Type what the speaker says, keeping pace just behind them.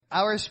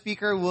our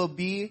speaker will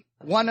be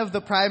one of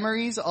the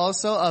primaries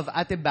also of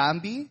Ate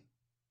Bambi.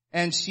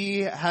 And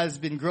she has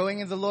been growing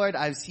in the Lord.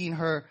 I've seen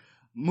her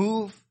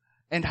move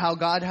and how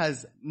God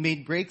has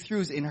made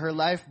breakthroughs in her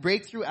life.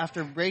 Breakthrough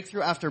after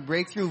breakthrough after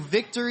breakthrough.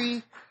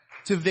 Victory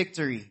to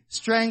victory.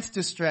 Strength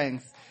to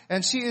strength.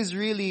 And she is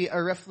really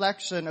a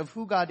reflection of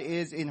who God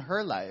is in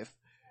her life.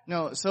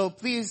 No, so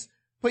please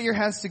put your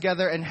hands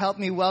together and help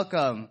me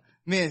welcome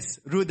Miss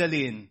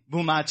Rudalyn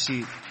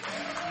Bumachi.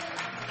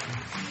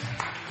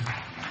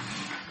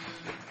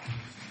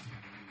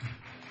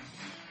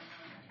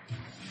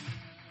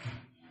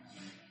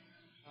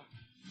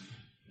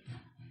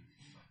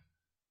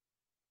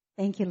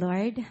 Thank you,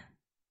 Lord.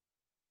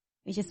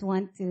 We just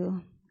want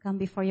to come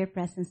before your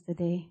presence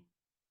today.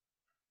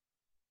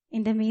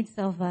 In the midst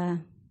of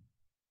a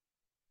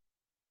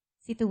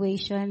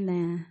situation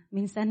na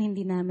minsan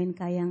hindi namin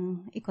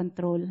kayang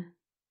i-control,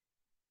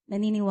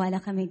 naniniwala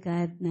kami,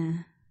 God,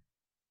 na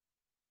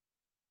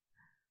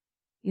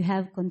you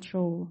have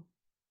control.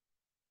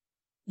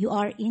 You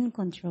are in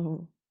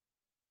control.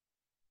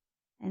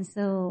 And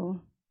so,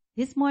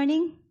 this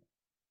morning,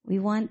 we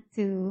want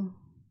to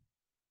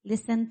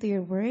listen to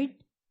your word,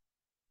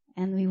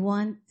 and we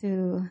want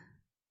to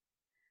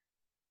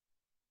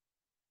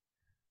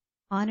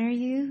honor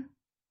you.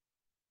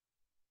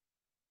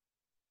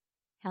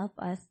 Help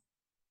us.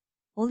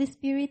 Holy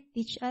Spirit,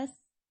 teach us.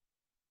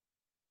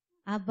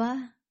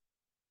 Abba,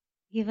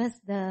 give us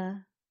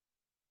the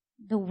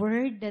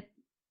word that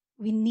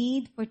we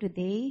need for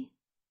today,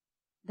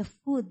 the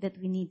food that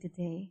we need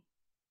today.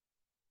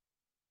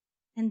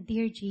 And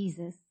dear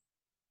Jesus,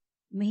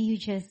 may you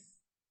just,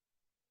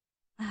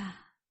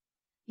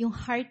 yung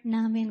heart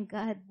namin,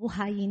 God,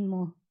 buhayin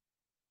mo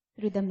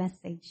through the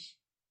message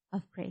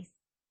of praise.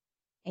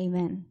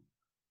 Amen.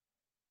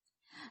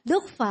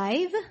 Luke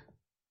 5,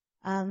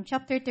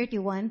 chapter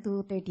 31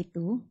 to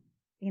 32.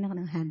 Tingnan ko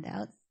ng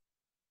handouts.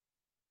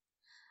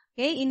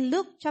 Okay, in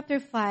Luke chapter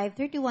 5,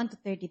 31 to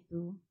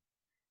 32,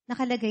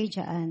 nakalagay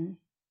dyan,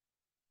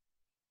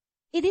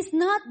 it is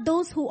not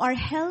those who are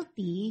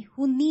healthy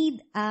who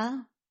need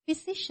a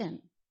physician.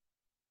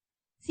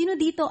 Sino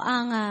dito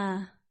ang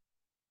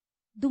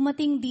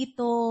dumating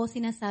dito,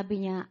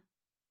 sinasabi niya,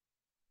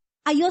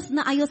 ayos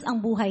na ayos ang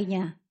buhay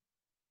niya?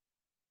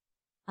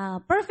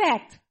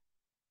 Perfect.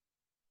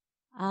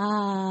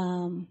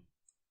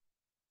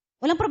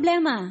 Walang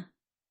problema.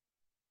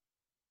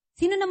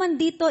 Sino naman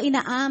dito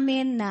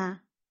inaamin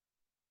na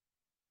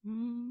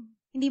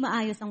hindi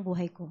maayos ang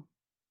buhay ko?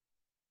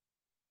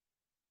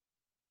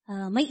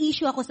 May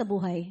issue ako sa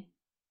buhay.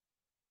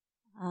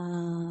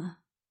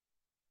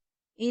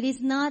 It is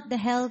not the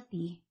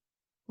healthy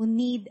who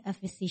need a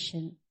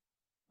physician,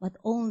 but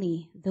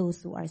only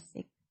those who are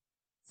sick.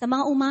 Sa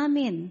mga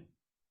umamin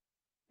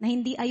na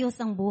hindi ayos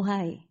ang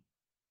buhay,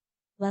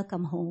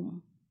 welcome home.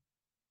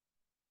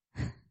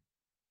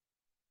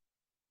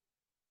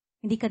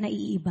 Hindi ka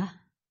naiiba.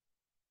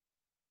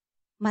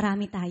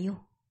 Marami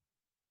tayo.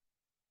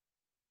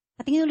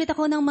 Patingin ulit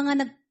ako ng mga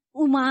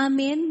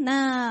nag-umamin na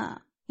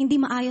hindi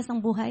maayos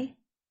ang buhay.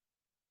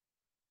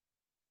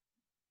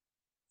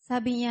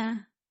 Sabi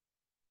niya,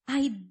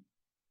 I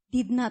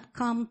did not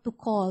come to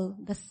call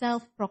the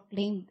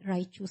self-proclaimed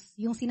righteous.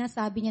 Yung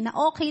sinasabi niya na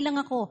okay lang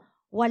ako,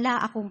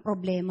 wala akong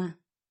problema.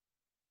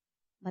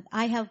 But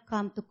I have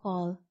come to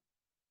call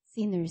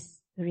sinners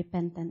to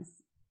repentance.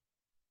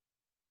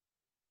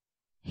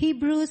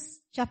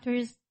 Hebrews chapter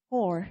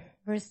 4,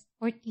 verse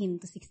 14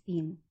 to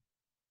 16.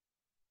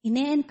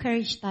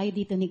 Ine-encourage tayo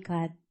dito ni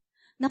God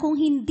na kung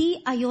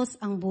hindi ayos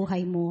ang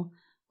buhay mo,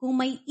 kung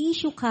may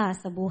issue ka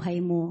sa buhay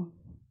mo,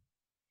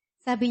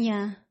 sabi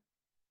niya,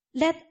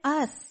 let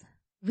us,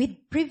 with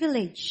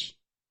privilege,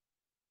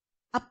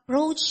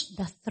 approach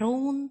the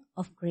throne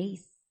of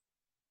grace.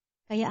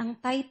 Kaya ang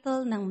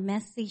title ng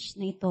message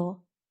na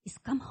ito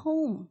is Come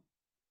Home.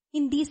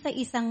 Hindi sa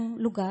isang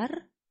lugar,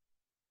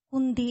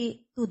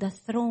 kundi to the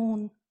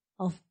throne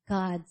of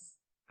God's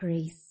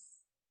grace.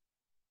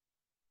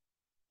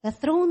 The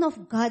throne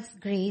of God's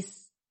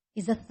grace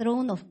is a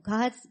throne of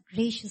God's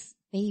gracious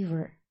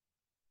favor.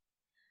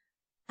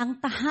 Ang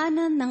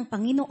tahanan ng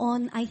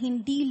Panginoon ay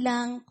hindi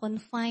lang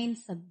confined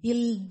sa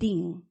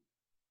building,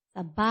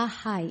 sa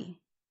bahay.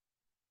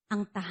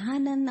 Ang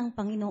tahanan ng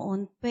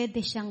Panginoon pwede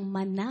siyang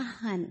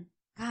manahan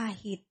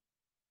kahit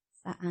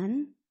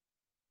saan,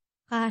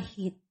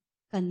 kahit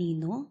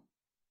kanino,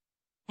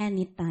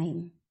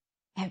 anytime,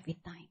 every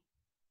time.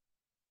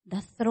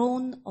 The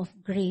throne of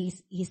grace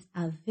is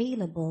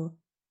available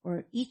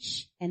for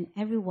each and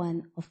every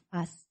one of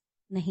us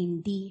na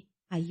hindi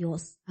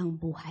ayos ang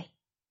buhay.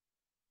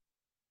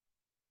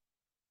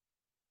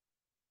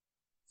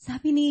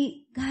 Sabi ni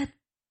God,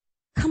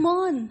 come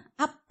on,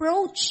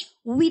 approach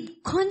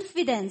with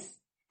confidence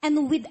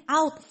and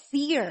without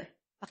fear.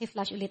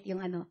 Paki-flash ulit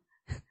yung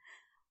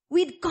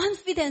With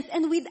confidence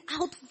and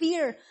without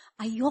fear.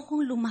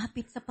 Ayokong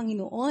lumapit sa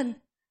Panginoon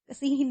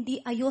kasi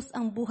hindi ayos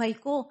ang buhay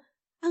ko.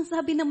 Ang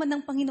sabi naman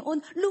ng Panginoon,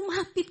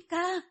 lumapit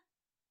ka.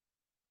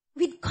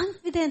 With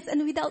confidence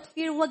and without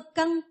fear, huwag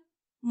kang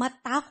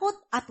matakot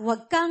at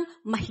huwag kang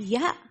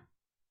mahiya.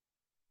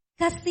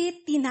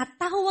 Kasi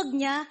tinatawag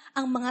niya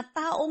ang mga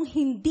taong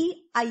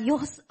hindi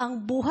ayos ang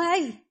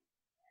buhay.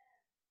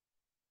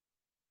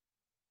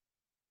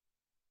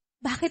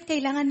 Bakit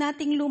kailangan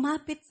nating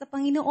lumapit sa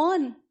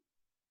Panginoon?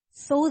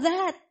 So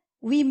that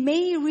we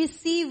may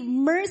receive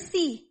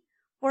mercy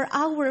for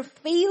our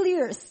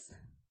failures.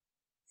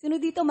 Sino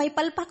dito may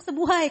palpak sa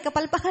buhay,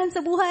 kapalpakan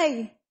sa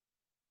buhay?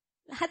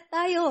 Lahat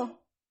tayo.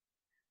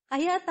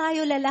 Kaya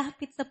tayo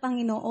lalapit sa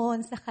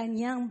Panginoon, sa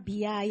Kanyang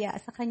biyaya,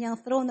 sa Kanyang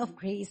throne of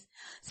grace,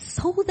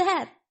 so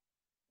that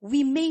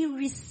we may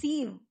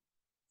receive.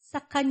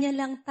 Sa Kanya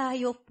lang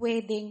tayo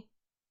pwedeng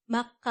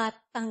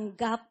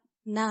makatanggap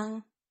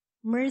ng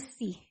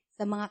mercy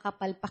sa mga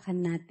kapalpakan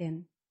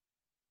natin.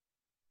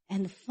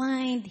 And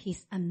find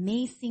His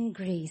amazing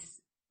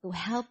grace to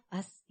help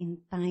us in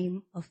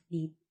time of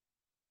need.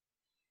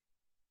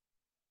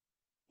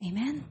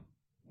 Amen?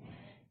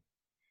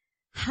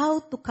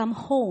 How to come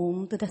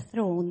home to the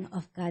throne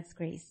of God's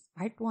grace.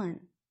 Part 1.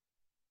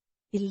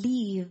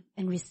 Believe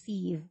and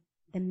receive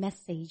the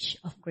message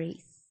of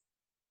grace.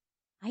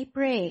 I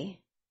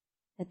pray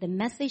that the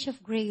message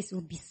of grace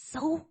will be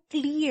so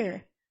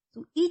clear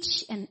to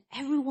each and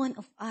every one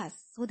of us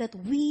so that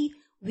we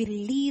will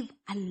live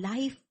a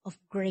life of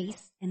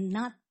grace and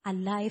not a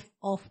life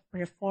of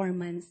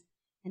performance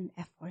and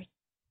effort.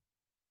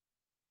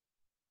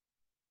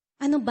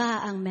 Ano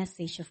ba ang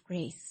message of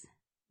grace?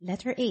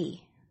 Letter A.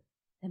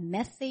 The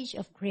message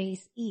of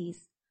grace is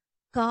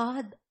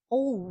God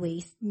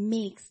always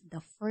makes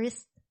the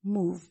first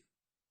move.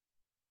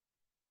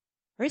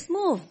 First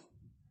move.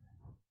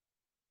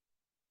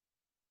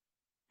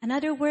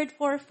 Another word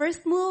for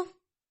first move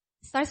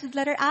starts with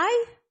letter I.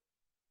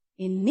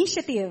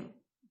 Initiative.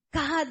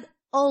 God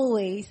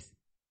always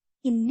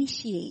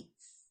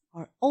initiates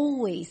or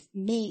always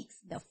makes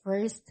the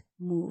first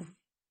move.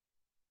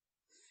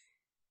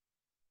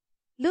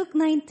 Luke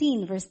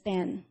 19 verse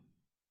 10.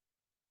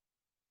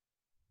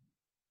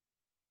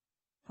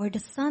 For the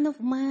Son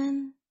of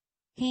Man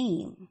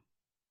came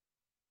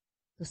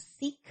to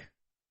seek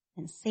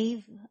and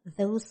save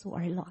those who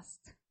are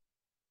lost.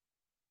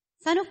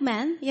 Son of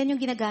Man, yan yung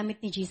ginagamit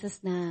ni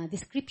Jesus na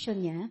description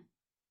niya.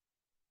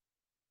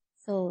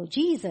 So,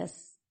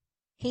 Jesus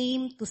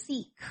came to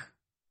seek.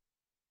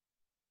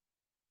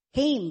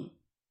 Came.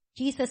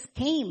 Jesus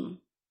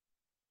came.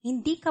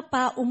 Hindi ka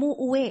pa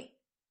umuuwi.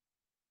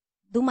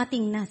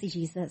 Dumating na si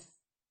Jesus.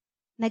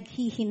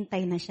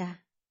 Naghihintay na siya.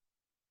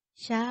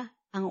 Siya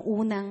ang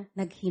unang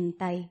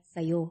naghintay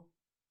sa'yo.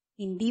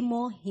 Hindi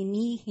mo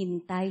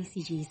hinihintay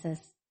si Jesus.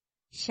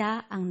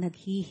 Siya ang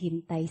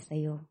naghihintay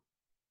sa'yo.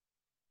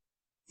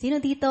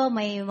 Sino dito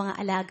may mga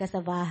alaga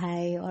sa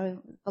bahay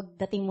or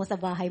pagdating mo sa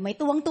bahay, may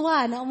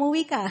tuwang-tuwa na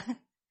umuwi ka?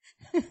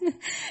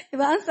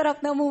 Diba? Ang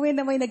sarap na umuwi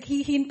na may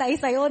naghihintay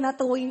sa'yo na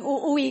tuwing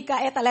uuwi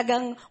ka,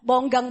 talagang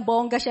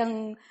bonggang-bongga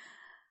siyang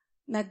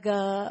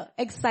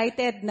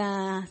excited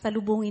na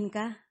salubungin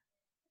ka.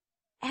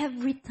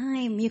 Every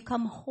time you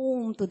come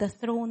home to the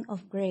throne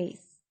of grace,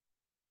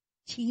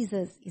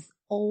 Jesus is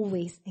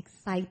always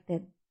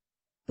excited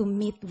to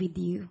meet with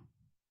you.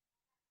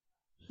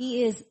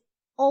 He is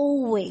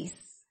always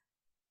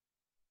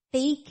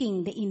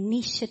taking the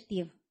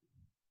initiative,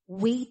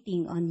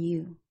 waiting on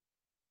you.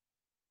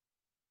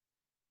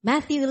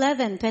 Matthew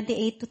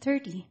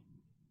 11:28-30.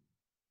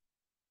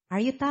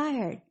 Are you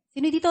tired?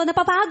 Sino dito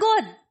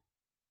napapagod?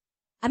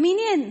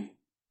 Aminin.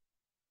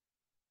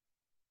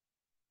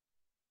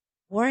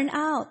 Worn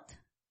out,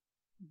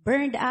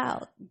 burned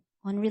out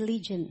on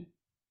religion.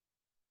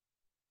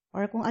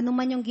 Or kung ano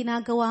man yung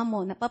ginagawa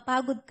mo,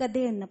 napapagod ka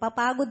din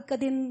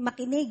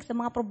makinig sa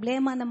mga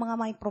problema ng mga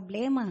may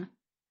problema.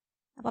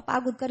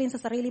 Napapagod ka rin sa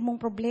sarili mong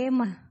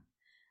problema.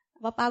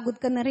 Napapagod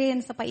ka na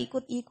rin sa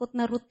paikot-ikot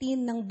na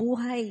routine ng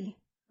buhay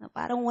na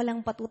parang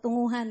walang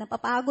patutunguhan.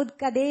 Napapagod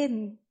ka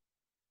din.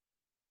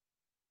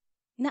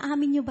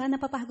 Inaamin nyo ba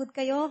napapagod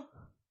kayo?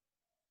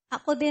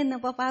 Ako din,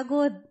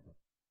 napapagod.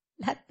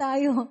 Lahat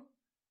tayo.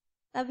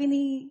 Sabi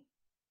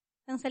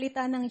ng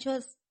salita ng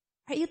Diyos,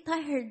 are you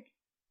tired?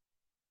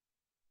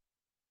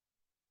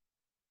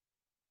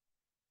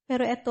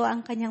 Pero ito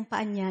ang kanyang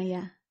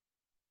paanyaya.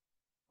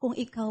 Kung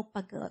ikaw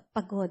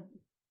pagod,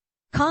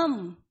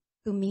 come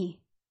to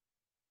me.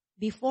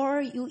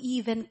 Before you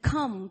even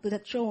come to the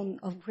throne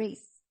of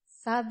grace.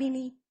 Sabi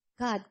ni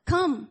God,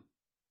 come.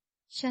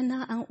 Siya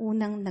na ang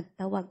unang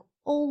nagtawag.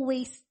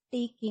 Always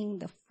taking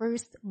the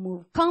first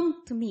move.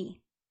 Come to me.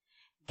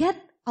 Get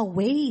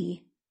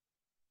away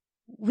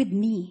with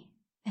me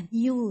and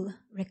you'll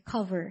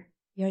recover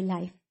your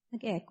life.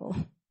 Nag-echo.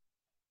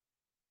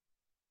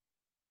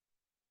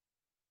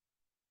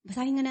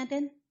 Basahin nga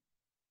natin.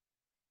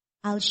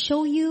 I'll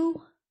show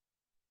you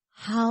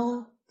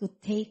how to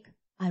take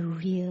a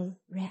real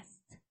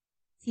rest.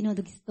 Sino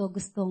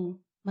gustong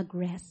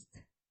mag-rest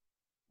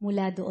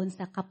mula doon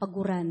sa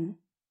kapaguran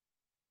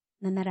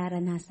na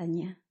nararanasan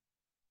niya?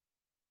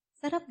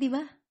 Sarap, di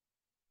ba?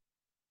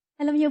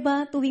 Alam niyo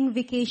ba, tuwing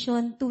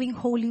vacation, tuwing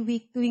Holy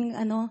Week, tuwing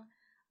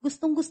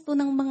gustong-gusto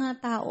ng mga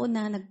tao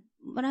na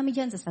marami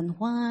dyan sa San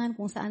Juan,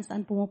 kung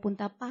saan-saan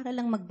pumupunta para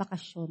lang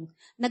magbakasyon.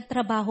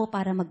 Nagtrabaho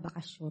para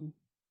magbakasyon.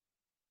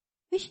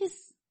 Which is,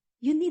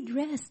 you need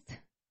rest.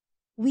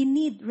 We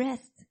need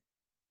rest.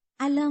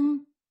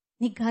 Alam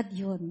ni God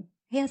yun.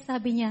 Kaya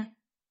sabi niya,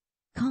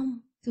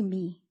 come to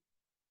me.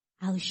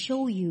 I'll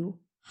show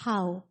you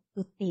how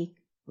to take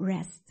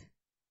rest.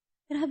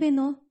 Grabe,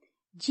 no?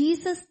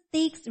 Jesus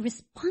takes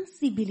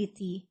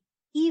responsibility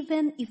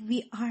even if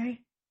we are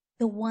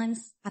the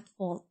ones at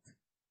fault.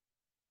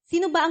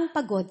 Sino ba ang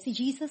pagod? Si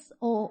Jesus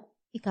o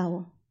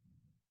ikaw?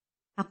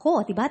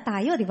 Ako, diba?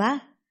 Tayo, diba?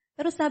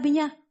 Pero sabi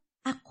niya,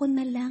 ako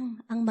na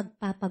lang ang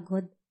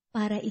magpapagod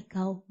para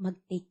ikaw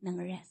mag-take ng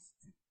rest.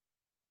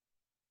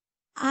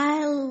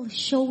 I'll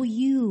show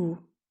you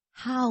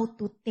how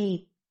to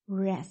take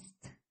rest.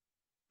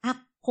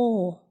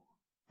 Ako,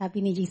 sabi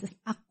ni Jesus,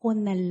 ako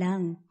na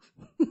lang.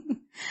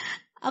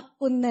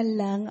 Ako na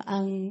lang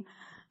ang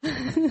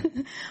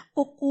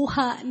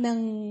kukuha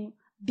ng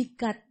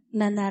bigat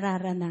na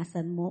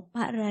nararanasan mo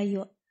para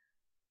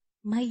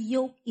my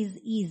yoke is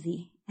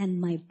easy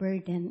and my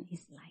burden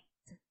is light.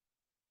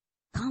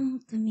 Come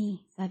to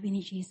me, sabi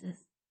ni Jesus.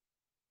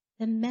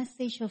 The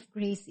message of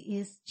grace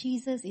is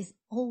Jesus is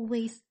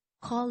always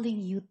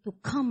calling you to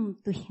come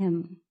to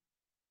Him.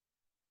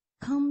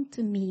 Come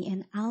to me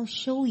and I'll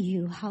show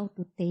you how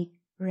to take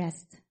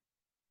rest.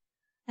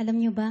 Alam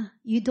niyo ba,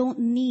 you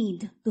don't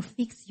need to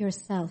fix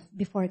yourself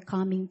before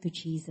coming to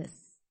Jesus.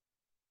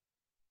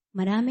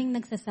 Maraming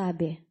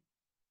nagsasabi,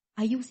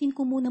 ayusin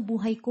ko muna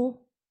buhay ko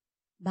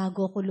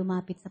bago ako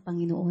lumapit sa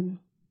Panginoon.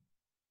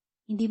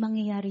 Hindi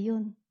mangyayari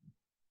yun.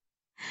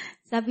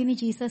 Sabi ni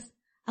Jesus,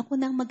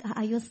 ako na ang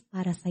mag-aayos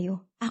para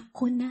sa'yo.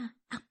 Ako na.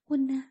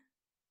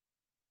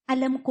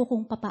 Alam ko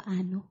kung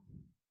papaano.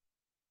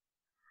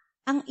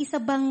 Ang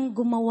isa bang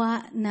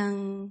gumawa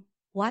ng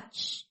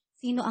watch,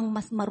 sino ang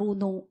mas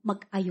marunong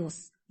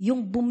mag-ayos?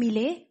 Yung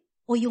bumili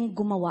o yung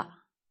gumawa?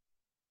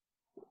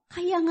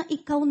 Kaya nga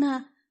ikaw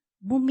na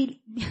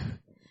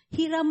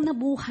hiram na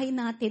buhay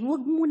natin,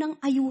 huwag mo nang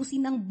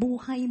ayusin ang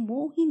buhay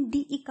mo,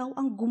 hindi ikaw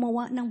ang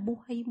gumawa ng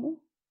buhay mo.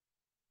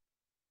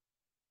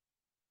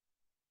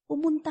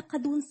 Pumunta ka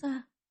dun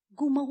sa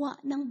gumawa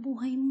ng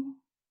buhay mo.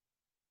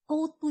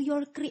 Go to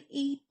your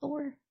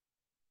Creator.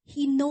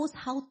 He knows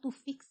how to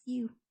fix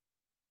you.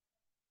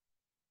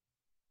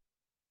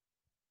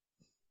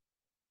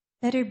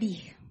 Letter B.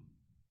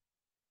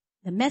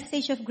 The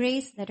message of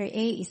grace, letter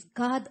A, is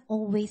God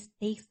always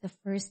takes the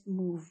first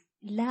move.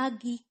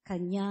 Lagi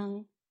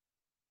kanyang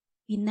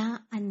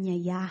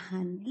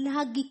inaanyayahan.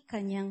 Lagi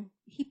kanyang,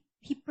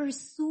 He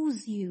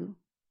pursues you.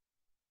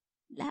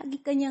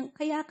 Lagi kanyang,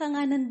 kaya ka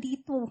nga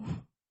nandito.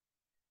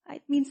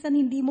 Kahit minsan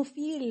hindi mo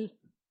feel.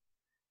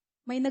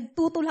 May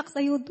nagtutulak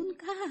sa'yo, dun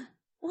ka.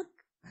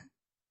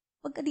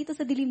 Huwag ka dito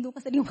sa dilim, doon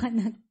ka sa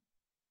liwanag.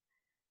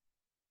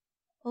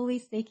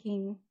 Always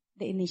taking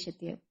the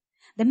initiative.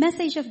 The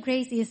message of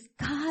grace is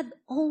God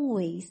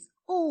always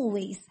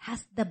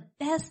has the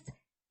best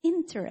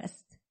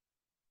interest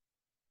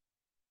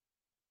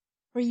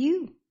for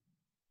you.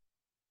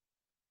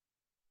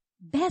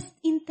 Best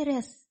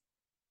interest.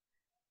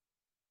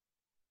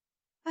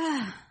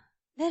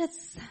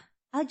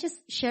 I'll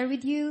just share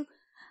with you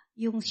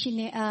yung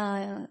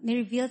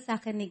ni-reveal sa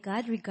akin ni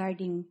God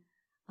regarding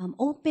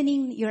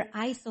opening your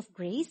eyes of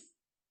grace.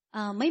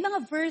 May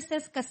mga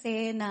verses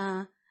kasi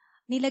na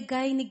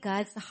nilagay ni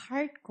God sa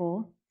heart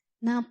ko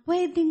na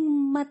pwedeng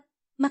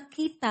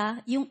makita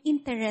yung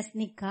interest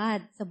ni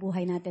God sa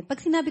buhay natin. Pag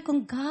sinabi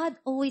kong God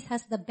always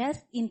has the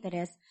best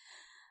interest,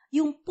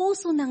 yung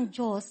puso ng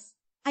Diyos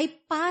ay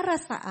para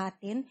sa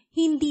atin,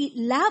 hindi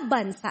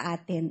laban sa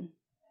atin.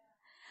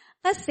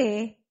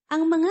 Kasi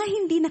ang mga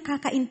hindi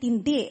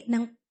nakakaintindi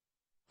ng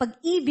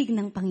pag-ibig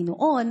ng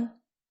Panginoon,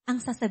 ang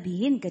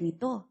sasabihin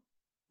ganito.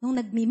 Nung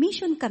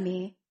nagmi-mission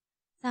kami,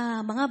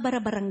 sa mga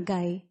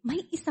barabarangay,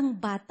 may isang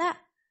bata.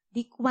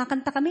 Di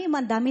kumakanta kami,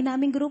 dami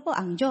naming grupo,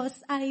 ang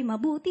Diyos ay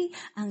mabuti,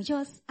 ang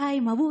Diyos ay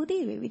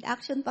mabuti. With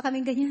action pa kami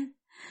ganyan.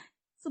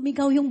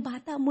 Sumigaw yung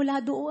bata mula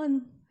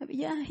doon.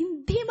 Sabi niya,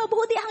 hindi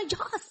mabuti ang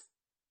Diyos.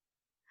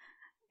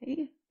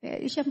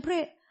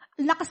 Siyempre,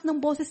 lakas ng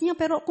boses niya,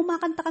 pero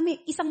kumakanta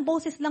kami, isang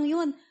boses lang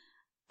yun.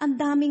 Ang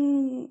daming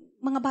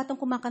mga batang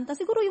kumakanta.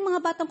 Siguro yung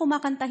mga batang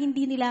kumakanta,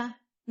 hindi nila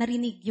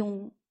narinig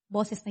yung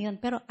boses na yun.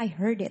 Pero I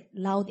heard it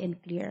loud and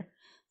clear.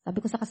 Sabi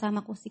ko sa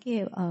kasama ko,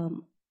 sige,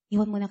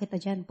 iwan mo na kita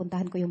dyan,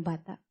 puntahan ko yung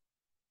bata.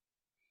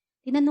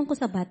 Tinanong ko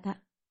sa bata,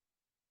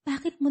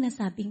 bakit mo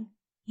nasabing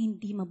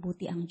hindi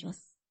mabuti ang Diyos?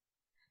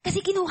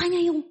 Kasi kinuha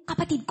niya yung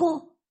kapatid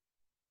ko.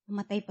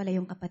 Namatay pala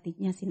yung kapatid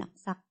niya,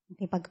 sinaksak,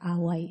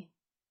 nakipag-away.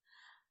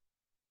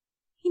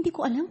 Hindi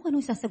ko alam kung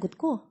anong sasagot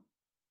ko.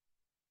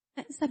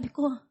 Sabi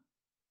ko,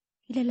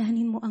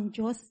 kilalanin mo ang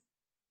Diyos,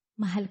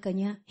 mahal ka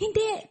niya.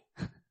 Hindi!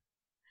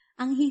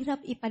 Ang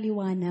hirap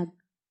ipaliwanag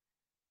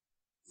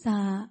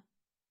sa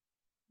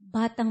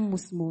batang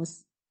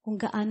musmos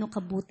kung gaano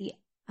kabuti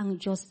ang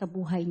Diyos sa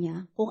buhay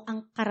niya, kung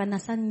ang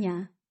karanasan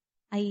niya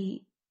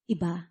ay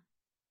iba.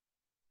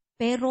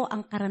 Pero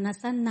ang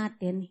karanasan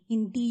natin,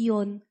 hindi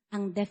yon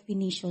ang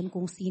definition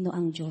kung sino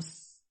ang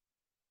Diyos.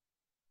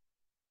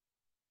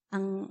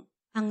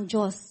 ang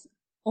Diyos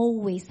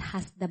always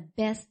has the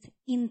best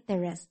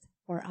interest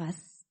for us.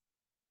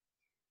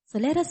 So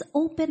let us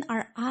open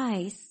our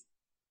eyes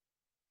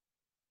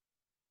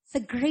sa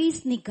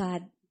grace ni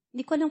God.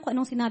 Hindi ko alam kung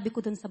anong sinabi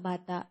ko dun sa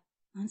bata.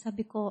 Ang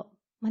sabi ko,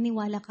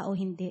 maniwala ka o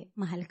hindi,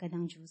 mahal ka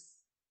ng Diyos.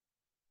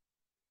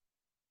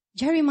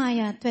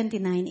 Jeremiah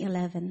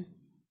 29:11.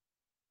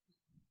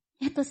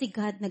 Ito si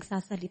God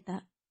nagsasalita.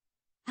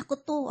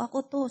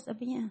 Ako to,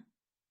 sabi niya.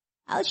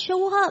 I'll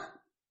show up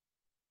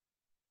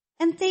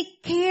and take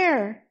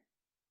care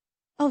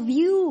of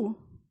you.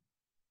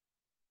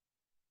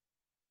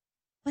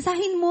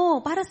 Basahin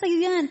mo, para sa'yo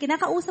yan.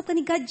 Kinakausap ka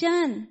ni God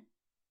dyan.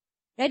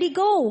 Ready,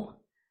 go.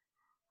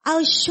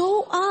 I'll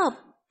show up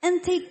and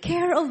take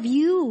care of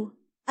you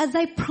as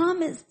I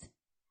promised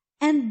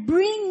and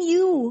bring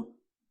you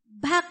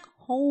back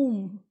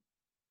home.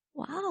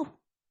 Wow.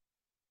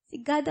 Si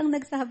God ang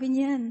nagsabi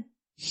niyan.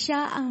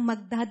 Siya ang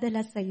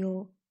magdadala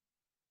sa'yo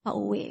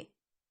pauwi.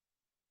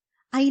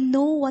 I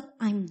know what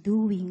I'm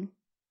doing.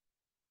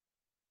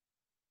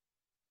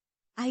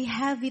 I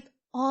have it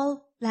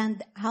all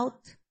planned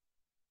out.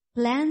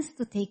 Plans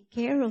to take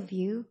care of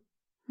you,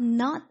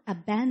 not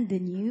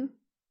abandon you.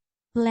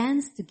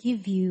 Plans to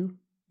give you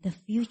the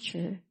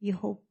future you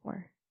hope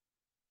for.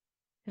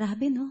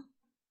 Grabe, no?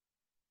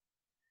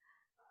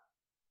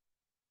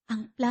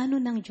 Ang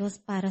plano ng Diyos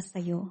para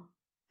sa'yo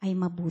ay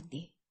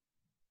mabuti.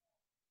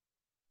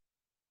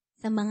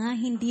 Sa mga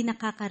hindi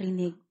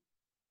nakakarinig,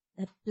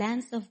 the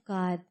plans of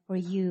God for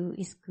you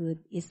is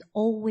good, is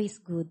always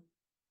good.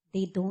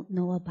 They don't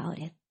know about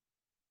it.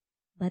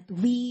 But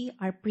we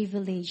are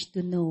privileged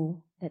to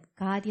know that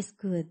God is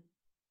good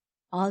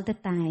all the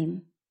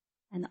time,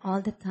 and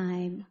all the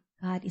time,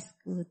 God is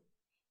good.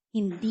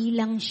 Hindi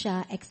lang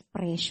siya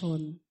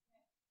expression.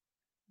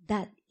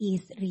 That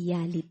is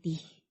reality.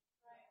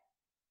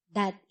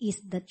 That is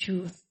the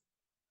truth.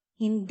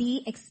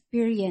 Hindi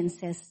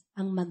experiences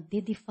ang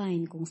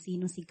magde-define kung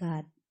sino si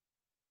God.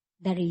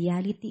 The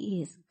reality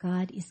is,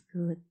 God is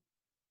good.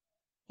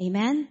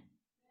 Amen?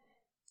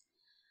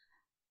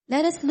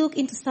 Let us look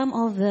into some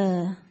of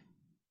the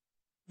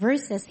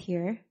verses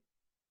here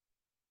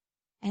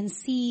and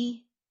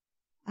see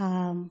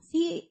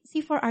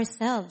for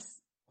ourselves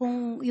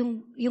kung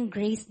yung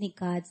grace ni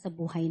God sa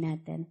buhay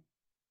natin.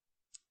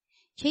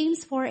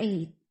 James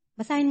 4:8.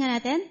 Basahin nga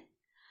natin.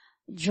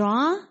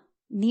 Draw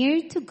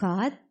near to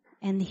God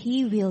and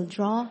He will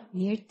draw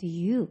near to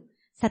you.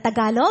 Sa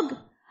Tagalog,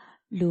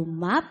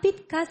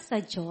 lumapit ka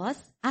sa Diyos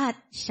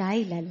at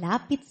Siya'y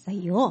lalapit sa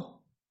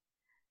iyo.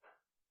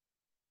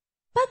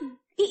 Pag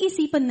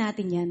iisipan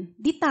natin yan,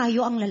 di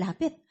tayo ang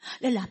lalapit.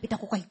 Lalapit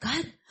ako kay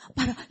God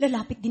para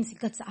lalapit din si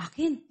God sa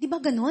akin. Di ba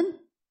ganon?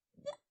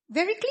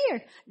 Very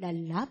clear.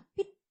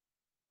 Lalapit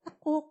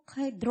ako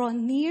draw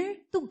near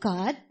to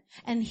God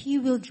and He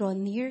will draw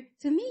near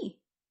to me.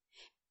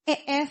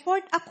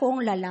 E-effort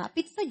akong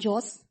lalapit sa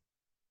Diyos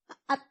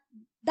at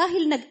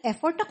dahil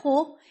nag-effort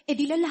ako,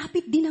 di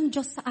lalapit din ang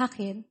Diyos sa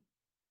akin.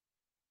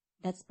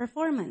 That's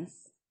performance.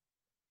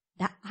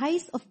 The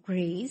eyes of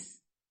grace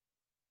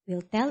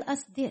will tell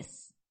us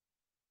this.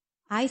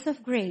 Eyes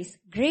of grace.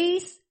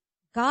 Grace,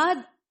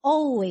 God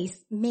always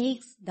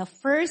makes the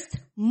first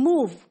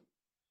move.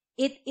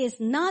 It is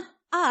not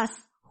us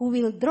who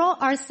will draw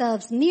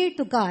ourselves near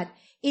to God.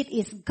 It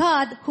is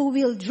God who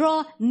will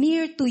draw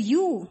near to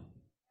you.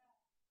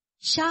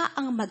 Siya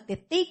ang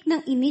magte-take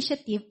ng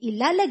initiative,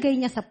 ilalagay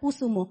niya sa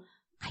puso mo,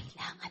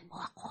 kailangan mo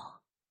ako.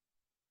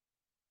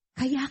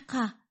 Kaya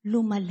ka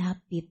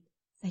lumalapit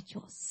sa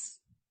Diyos.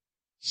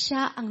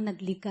 Siya ang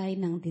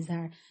nagligay ng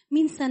desire.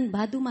 Minsan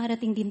ba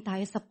dumarating din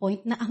tayo sa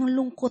point na ang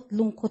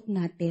lungkot-lungkot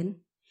natin?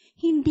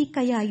 Hindi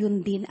kaya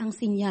yun din ang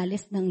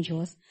sinyales ng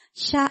Diyos?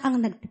 Siya ang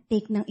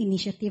nagte-take ng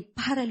initiative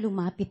para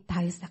lumapit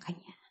tayo sa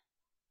Kanya.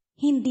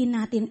 Hindi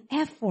natin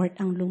effort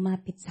ang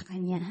lumapit sa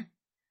Kanya.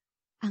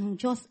 Ang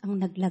Diyos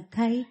ang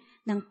naglagay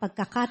ng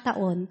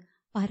pagkakataon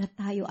para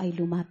tayo ay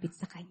lumapit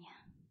sa Kanya.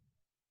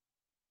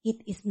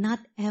 It is not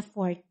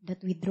effort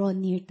that we draw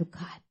near to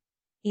God.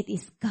 It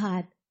is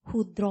God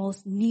who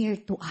draws near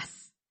to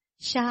us.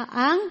 Siya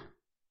ang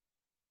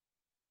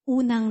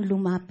unang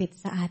lumapit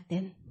sa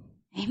atin.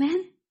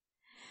 Amen?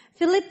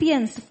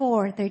 Philippians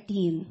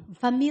 4:13.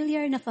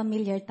 Familiar na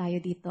familiar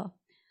tayo dito.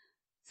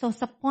 So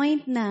sa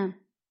point na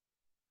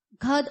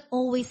God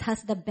always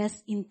has the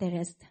best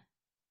interest.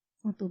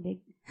 Tubig.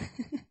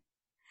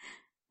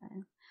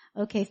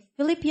 Okay,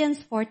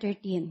 Philippians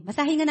 4:13.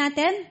 Basahin nga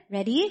natin.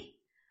 Ready?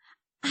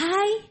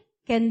 I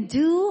can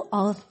do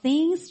all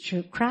things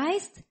through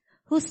Christ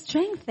who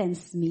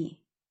strengthens me.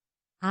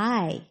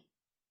 I.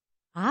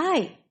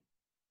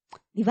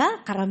 Di ba?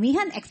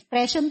 Karamihan,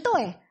 expression to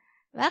eh.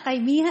 Diba?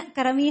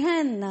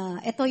 Karamihan,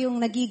 ito yung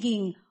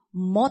nagiging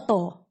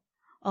motto.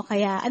 O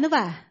kaya, ano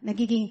ba?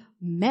 Nagiging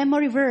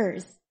memory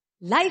verse,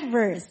 life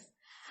verse.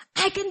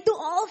 I can do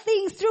all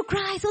things through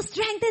Christ who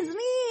strengthens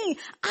me.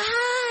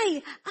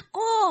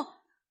 Ako.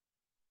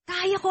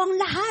 Kaya ko ang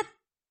lahat.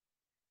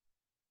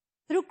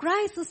 Through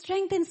Christ who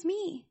strengthens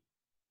me.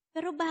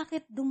 Pero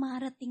bakit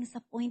dumarating sa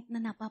point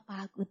na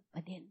napapagod pa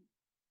din?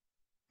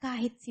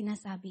 kahit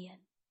sinasabi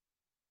yan.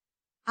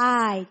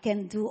 I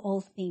can do all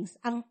things.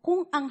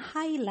 Kung ang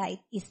highlight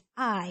is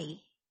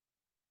I,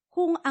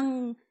 kung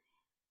ang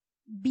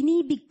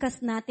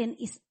binibigkas natin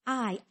is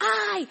I,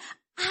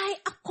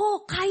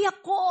 ako, kaya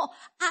ko,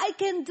 I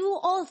can do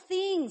all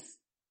things.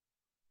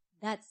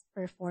 That's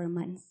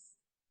performance.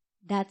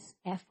 That's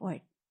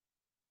effort.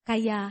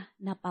 Kaya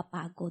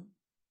napapagod.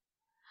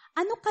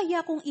 Ano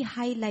kaya kung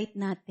i-highlight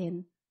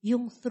natin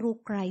yung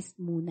through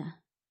Christ muna?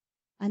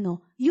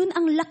 Yun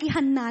ang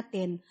lakihan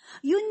natin.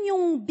 Yun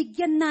yung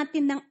bigyan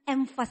natin ng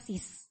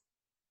emphasis.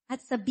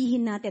 At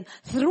sabihin natin,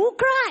 through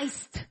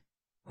Christ,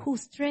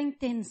 who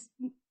strengthens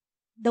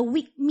the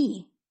weak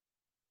me.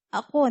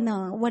 Ako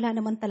na wala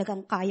naman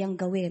talagang kayang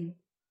gawin.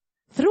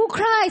 Through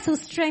Christ who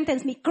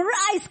strengthens me,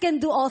 Christ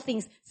can do all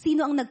things.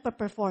 Sino ang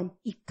nagpa-perform?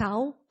 Ikaw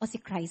o si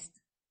Christ?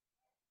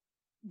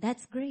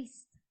 That's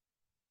grace.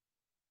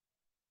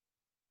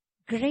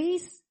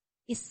 Grace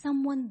is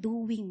someone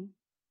doing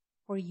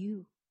for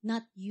you,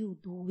 not you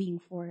doing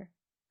for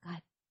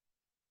God.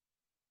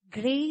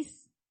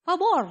 Grace,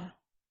 favor.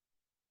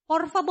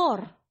 Por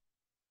favor.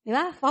 Di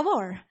ba?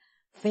 Favor.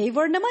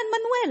 Favor naman,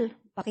 Manuel.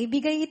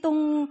 Pakibigay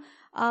itong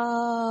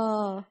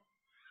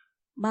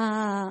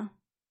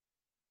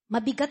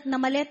mabigat na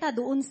maleta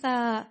doon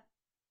sa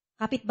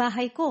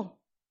kapitbahay ko.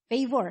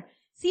 Favor.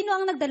 Sino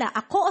ang nagdala?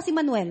 Ako o si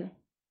Manuel?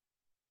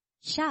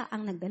 Siya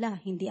ang nagdala,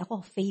 hindi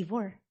ako.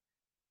 Favor.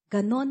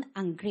 Ganon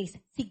ang grace.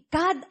 Si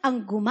God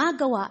ang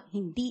gumagawa,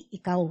 hindi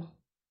ikaw.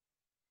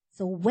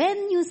 So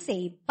when you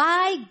say,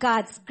 by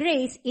God's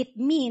grace, it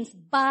means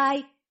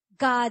by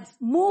God's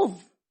move,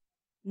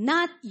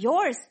 not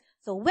yours.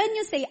 So when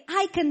you say,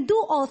 I can do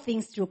all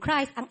things through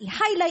Christ, ang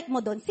i-highlight mo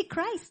doon, si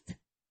Christ.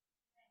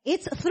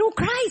 It's through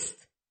Christ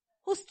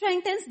who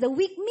strengthens the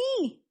weak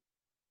me.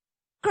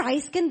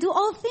 Christ can do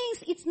all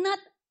things. It's not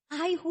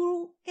I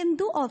who can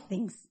do all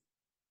things.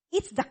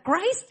 It's the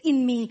Christ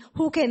in me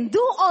who can do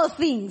all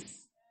things.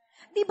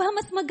 Di ba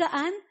mas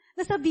magaan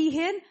na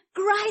sabihin,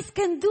 Christ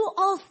can do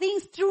all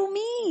things through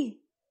me.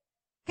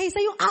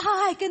 Kaysa yung,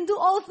 I can do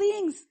all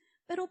things.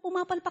 Pero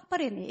pumapalpak pa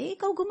rin,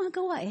 ikaw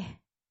gumagawa eh.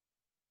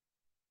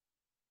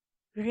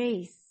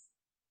 Grace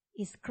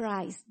is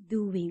Christ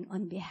doing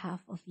on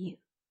behalf of you.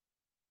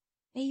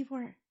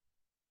 Favor.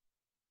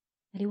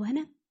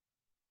 Naliwanag?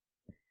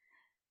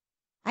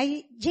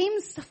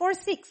 James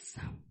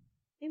 4:6.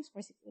 James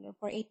 4:6,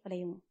 4:8 pala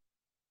yung.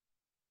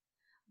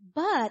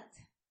 But,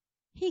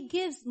 He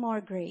gives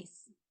more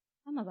grace.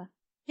 Tama ba?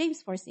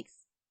 James 4:6.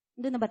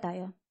 Doon na ba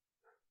tayo?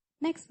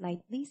 Next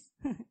slide, please.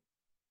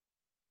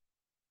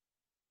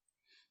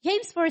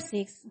 James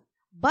 4:6.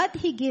 But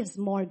He gives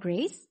more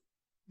grace.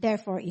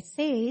 Therefore, it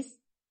says,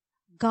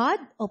 God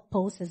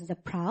opposes the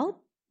proud,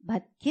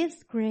 but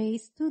gives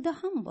grace to the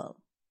humble.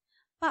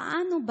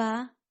 Paano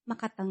ba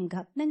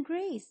makatanggap ng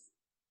grace?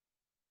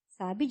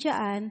 Sabi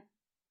diyan,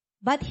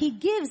 but He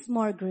gives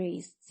more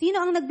grace.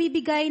 Sino ang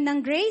nagbibigay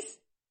ng grace?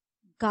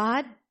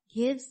 God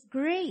gives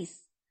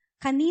grace.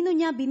 Kanino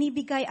niya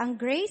binibigay ang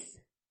grace?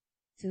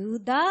 To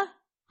the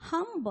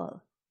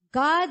humble.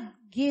 God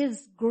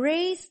gives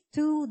grace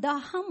to the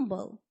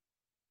humble.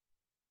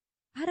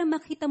 Para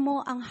makita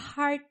mo ang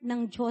heart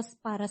ng Diyos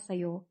para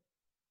sa'yo,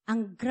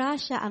 ang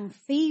grasya, ang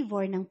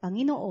favor ng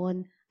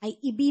Panginoon ay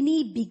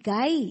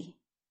ibinibigay.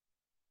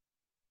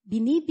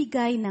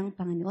 Binibigay ng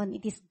Panginoon.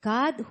 It is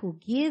God who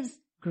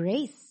gives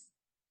grace.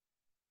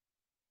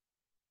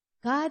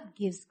 God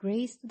gives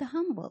grace to the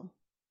humble.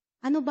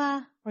 Ano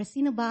ba, or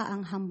sino ba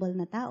ang humble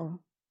na tao?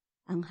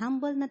 Ang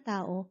humble na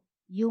tao,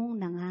 yung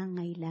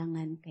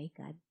nangangailangan kay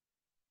God.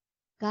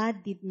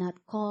 God did not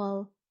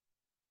call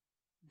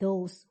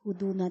those who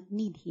do not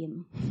need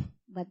Him,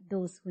 but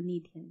those who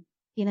need Him.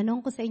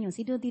 Tinanong ko sa inyo,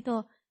 sino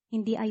dito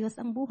hindi ayos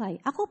ang buhay?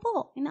 Ako po,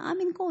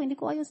 inaamin ko,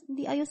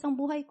 hindi ayos ang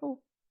buhay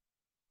ko.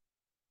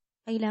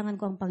 Kailangan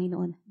ko ang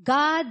Panginoon.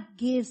 God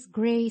gives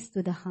grace to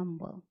the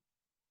humble.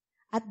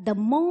 At the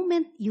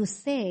moment you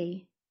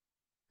say,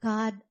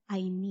 God,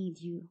 I need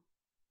you,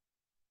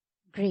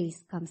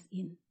 grace comes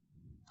in.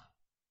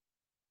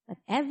 But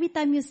every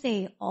time you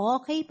say,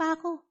 okay pa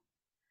ako,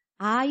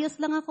 ayos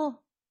lang ako,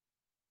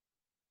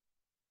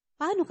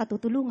 paano ka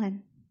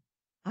tutulungan?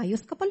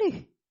 Ayos ka pala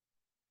eh.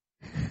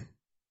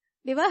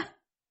 Di ba?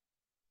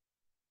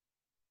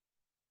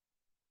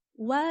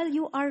 While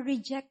you are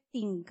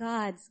rejecting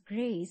God's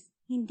grace,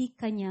 hindi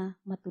ka niya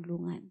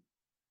matulungan.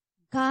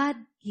 God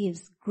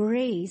gives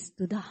grace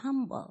to the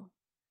humble.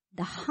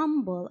 The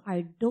humble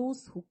are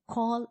those who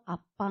call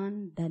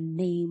upon the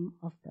name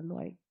of the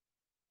Lord.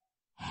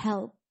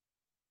 Help.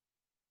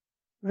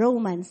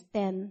 Romans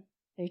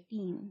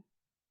 10:13.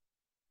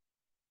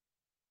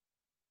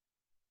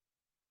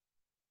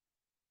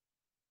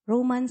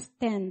 Romans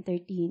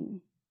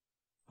 10:13.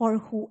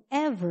 For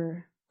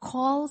whoever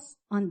calls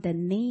on the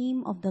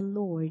name of the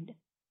Lord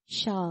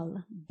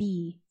shall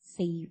be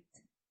saved.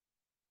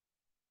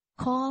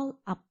 Call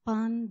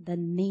upon the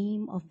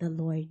name of the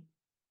Lord.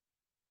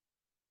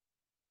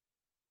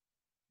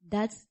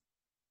 That's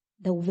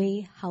the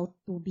way how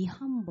to be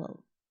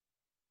humble.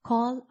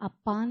 Call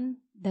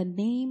upon the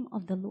name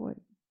of the Lord.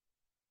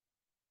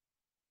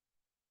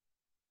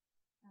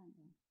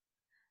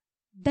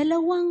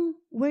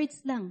 2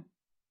 words lang.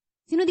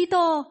 Sino dito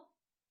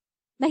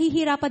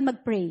nahihirapan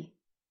mag-pray?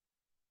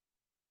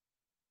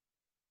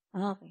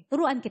 Okay.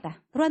 Turuan kita.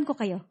 Turuan ko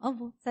kayo.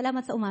 Oh,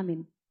 salamat sa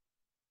umamin.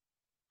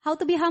 How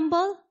to be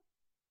humble?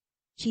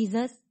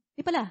 Jesus.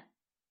 Di pala.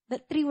 The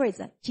 3 words.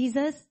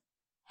 Jesus,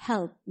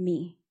 help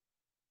me.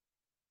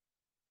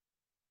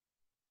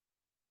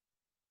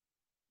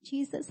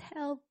 Jesus,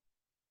 help.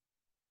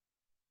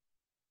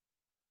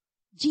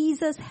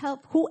 Jesus,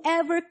 help.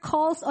 Whoever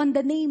calls on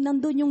the name,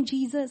 nandun yung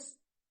Jesus.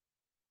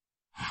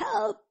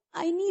 Help.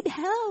 I need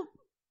help.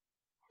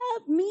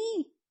 Help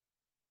me.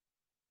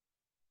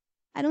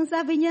 Anong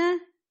sabi niya?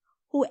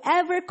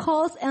 Whoever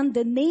calls on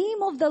the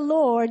name of the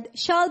Lord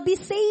shall be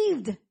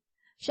saved.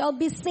 Shall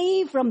be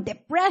saved from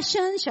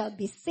depression, shall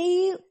be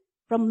saved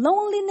from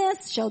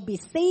loneliness, shall be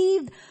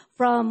saved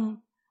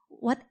from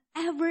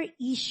whatever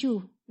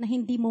issue na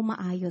hindi mo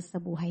maayos sa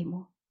buhay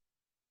mo.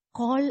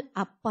 Call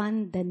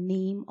upon the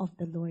name of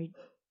the Lord.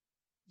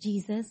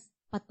 Jesus,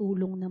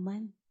 patulong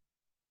naman.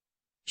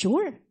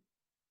 Sure.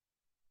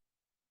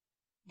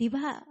 Di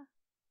ba?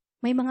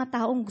 May mga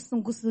taong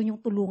gustong-gusto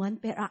niyong tulungan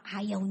pero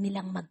ayaw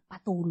nilang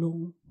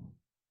magpatulong.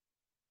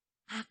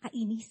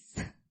 Kakainis.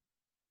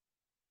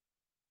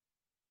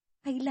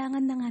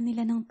 Kailangan na nga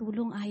nila ng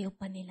tulong, ayaw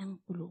pa nilang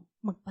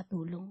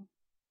magpatulong.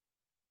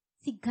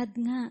 Si God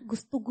nga,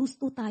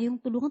 gusto-gusto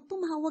tayong tulungan.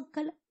 Tumawag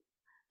ka lang.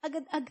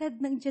 Agad-agad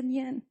nandyan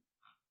yan.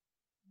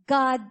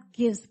 God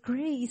gives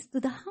grace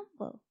to the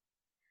humble.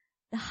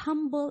 The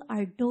humble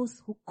are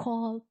those who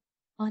call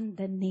on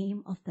the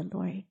name of the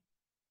Lord.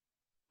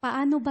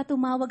 Paano ba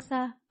tumawag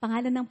sa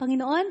pangalan ng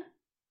Panginoon?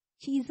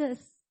 Jesus,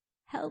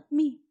 help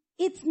me.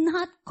 It's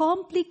not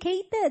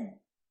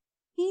complicated.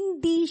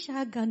 Hindi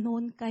siya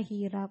ganon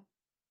kahirap.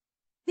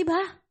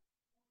 Diba?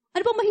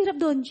 Ano bang mahirap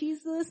doon?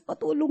 Jesus,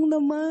 patulong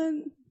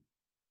naman.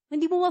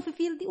 Hindi mo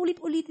ma-feel,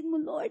 ulit-ulitin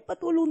mo, Lord,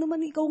 patulong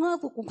naman. Ikaw nga,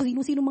 kung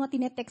sino-sino mga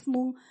tinetext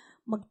mong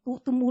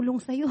magtumulong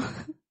sa'yo.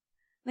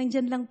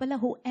 Nandyan lang pala,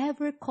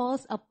 whoever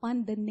calls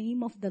upon the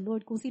name of the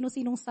Lord, kung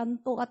sino-sinong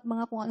santo at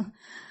mga kung ano,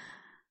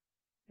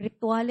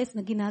 rituales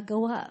na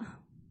ginagawa,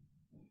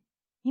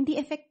 hindi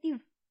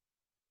effective.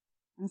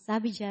 Ang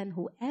sabi dyan,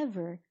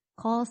 whoever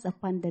calls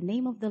upon the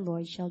name of the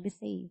Lord shall be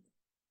saved.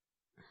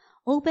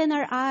 Open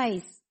our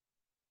eyes.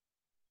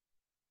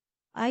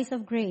 Eyes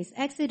of grace.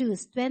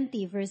 Exodus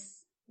 20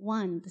 verse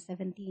 1 to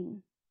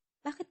 17.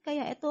 Bakit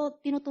kaya ito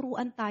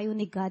tinuturuan tayo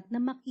ni God na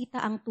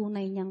makita ang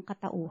tunay niyang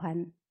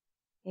katauhan?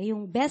 Kaya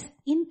yung best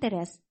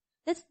interest,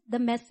 that's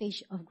the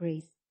message of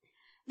grace.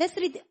 Let's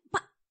read,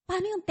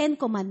 paano yung 10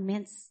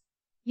 Commandments?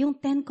 Yung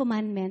 10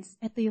 Commandments,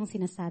 ito yung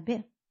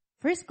sinasabi.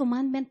 First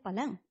commandment pa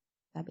lang.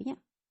 Sabi niya,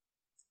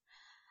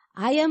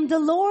 I am the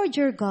Lord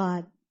your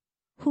God,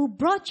 who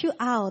brought you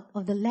out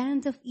of the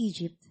land of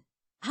Egypt,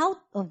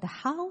 out of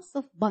the house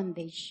of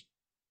bondage.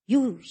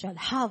 You shall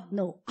have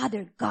no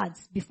other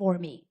gods before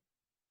me.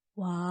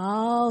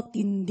 Wow,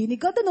 tindi ni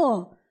God,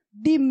 ano?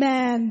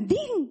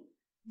 Demanding.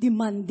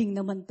 Demanding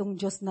naman tong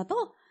Diyos na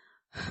to.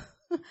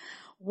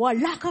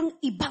 Wala kang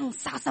ibang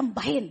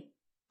sasambahin.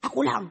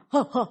 Ako lang.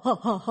 Ha, ha, ha,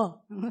 ha, ha.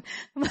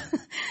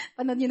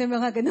 Panood niyo na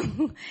mga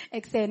ganong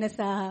eksena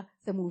sa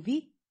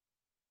movie?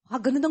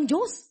 Ganun ang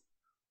Diyos.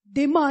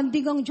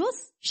 Demanding ang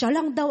Diyos. Siya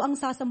lang daw ang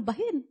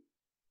sasambahin.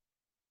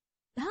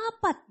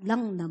 Dapat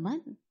lang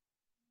naman.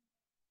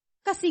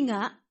 Kasi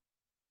nga,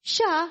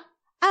 siya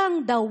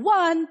ang the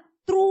one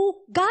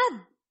true God.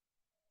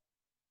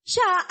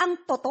 Siya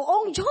ang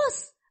totoong Diyos.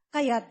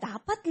 Kaya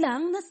dapat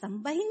lang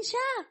nasambahin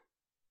siya.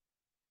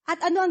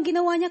 At ano ang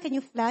ginawa niya? Can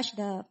you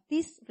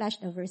please flash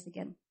the verse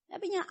again.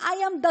 Sabi niya,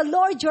 I am the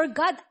Lord your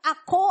God.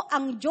 Ako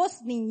ang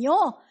Diyos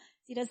ninyo.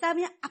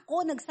 Sinasabi niya,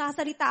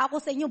 nagsasalita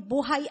ako sa inyo,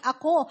 buhay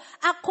ako.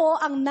 Ako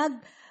ang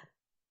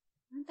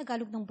anong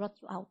Tagalog ng brought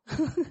you out?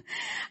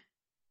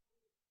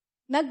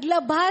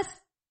 Naglabas,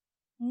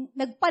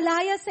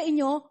 nagpalaya sa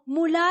inyo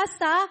mula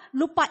sa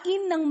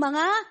lupain ng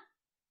mga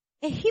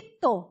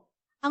Ehipto.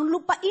 Ang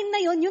lupain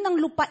na yun ang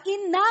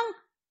lupain ng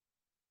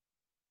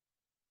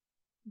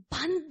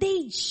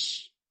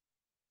bondage.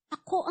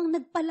 Ako ang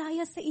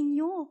nagpalaya sa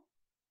inyo.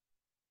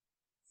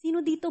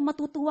 Sino dito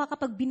matutuwa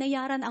kapag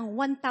binayaran ang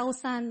 1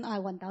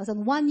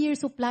 year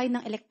supply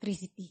ng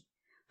electricity?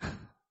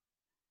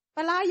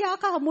 Palaya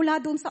ka mula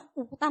doon sa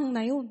utang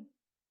na yun.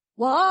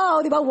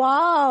 Wow, di ba?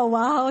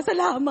 Wow,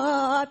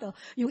 salamat.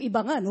 Yung iba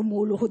nga,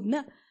 muluhod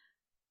na.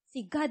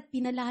 Si God,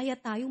 pinalaya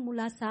tayo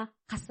mula sa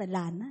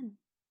kasalanan.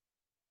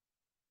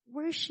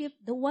 Worship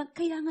the one.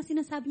 Kaya nga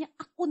sinasabi niya,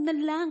 ako na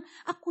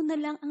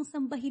lang ang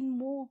sambahin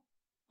mo.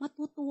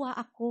 Matutuwa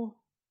ako.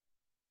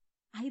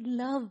 I'd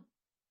love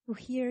to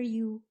hear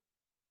you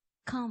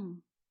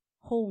come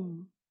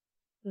home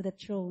to the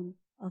throne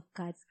of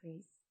God's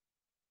grace.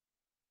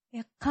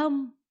 Kaya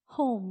come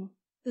home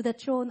to the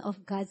throne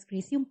of God's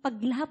grace. Yung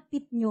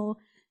paglapit nyo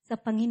sa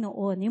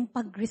Panginoon, yung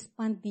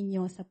pag-respond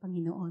ninyo sa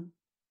Panginoon.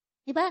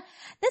 Diba?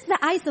 That's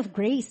the eyes of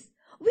grace.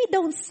 We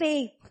don't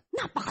say,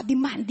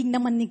 napaka-demanding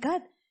naman ni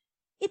God.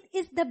 It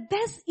is the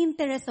best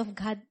interest of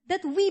God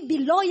that we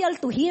be loyal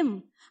to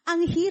Him.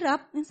 Ang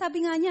hirap,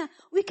 sabi nga niya,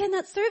 we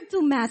cannot serve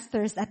two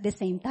masters at the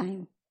same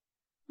time.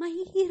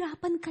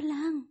 Mahihirapan ka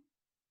lang.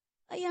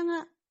 Kaya nga,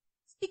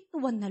 stick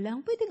to one na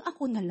lang. Pwedeng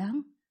ako na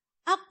lang.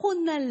 Ako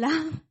na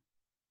lang.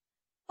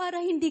 Para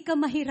hindi ka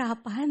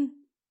mahirapan.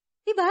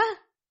 Diba?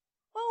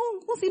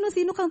 Kung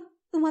sino-sino kang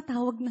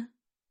tumatawag na.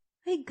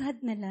 Ay, God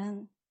na lang.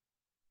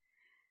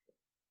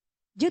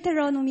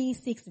 Deuteronomy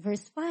 6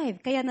 verse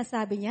 5. Kaya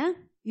nasabi niya,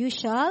 you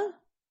shall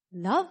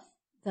love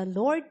the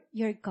Lord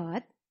your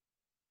God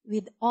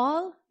with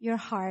all your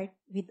heart,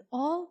 with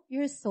all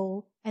your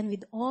soul, and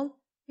with all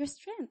your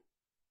strength.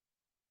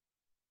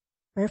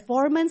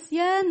 Performance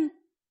yan.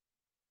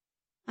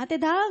 Ate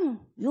Dang,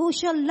 you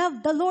shall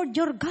love the Lord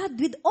your God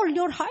with all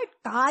your heart.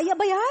 Kaya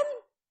ba yan?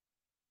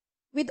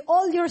 With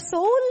all your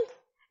soul,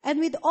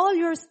 and with all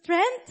your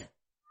strength?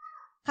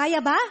 Kaya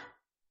ba?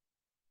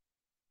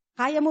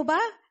 Kaya mo ba?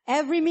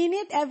 Every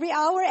minute, every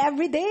hour,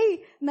 every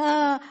day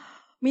na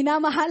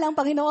minamahal ang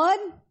Panginoon?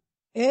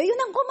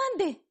 Yun ang command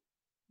eh.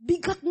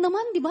 Bigat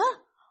naman, di ba?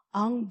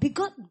 Ang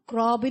bigat.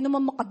 Grabe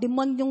naman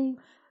makademand yung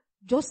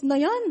Diyos na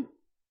yan.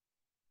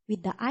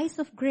 With the eyes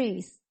of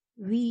grace,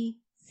 we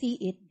see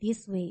it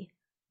this way.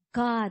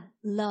 God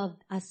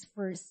loved us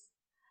first.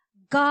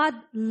 God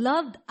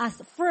loved us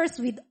first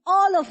with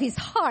all of His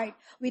heart,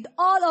 with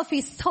all of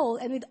His soul,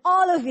 and with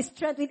all of His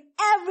strength, with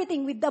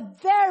everything, with the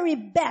very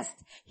best.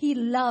 He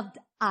loved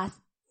us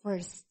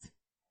first.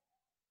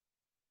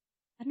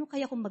 Ano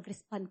kaya kung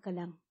mag-respond ka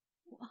lang?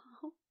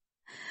 Wow.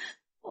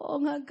 Oo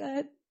nga,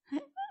 God.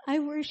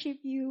 I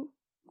worship you.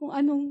 Kung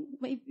anong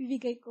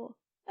maibibigay ko.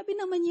 Sabi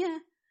naman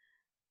niya,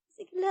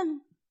 sige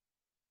lang.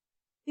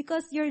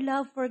 Because your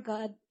love for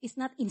God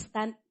is not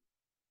instant.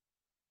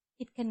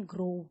 It can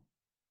grow.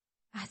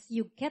 As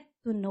you get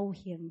to know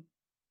Him,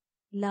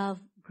 love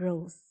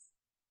grows.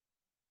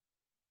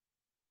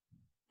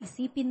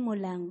 Isipin mo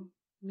lang,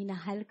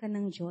 minahal ka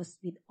ng Diyos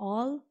with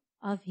all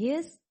of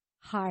His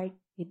heart,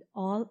 with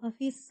all of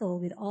His soul,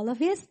 with all of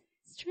His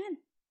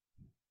strength.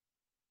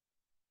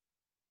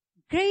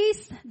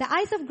 Grace, the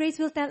eyes of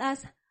grace will tell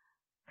us,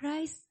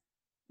 Christ,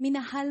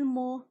 minahal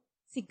mo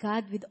si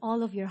God with all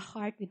of your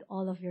heart, with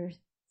all of your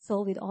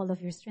soul, with all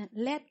of your strength.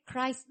 Let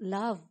Christ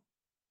love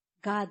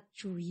God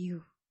through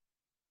you.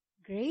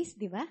 Grace,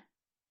 di ba?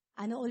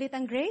 Ano ulit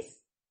ang grace?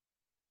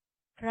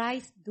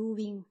 Christ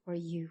doing for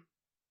you.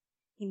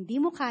 Hindi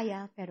mo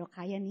kaya, pero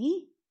kaya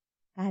ni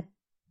God.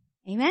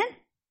 Amen?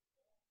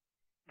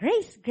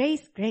 Grace,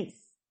 grace, grace.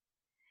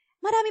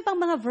 Marami pang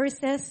mga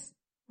verses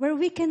where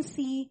we can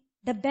see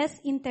the best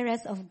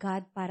interest of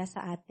God para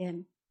sa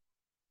atin.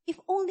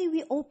 If only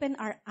we open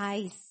our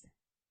eyes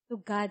to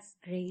God's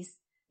grace,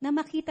 na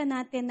makita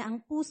natin na ang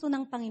puso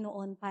ng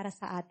Panginoon para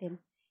sa atin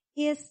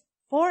is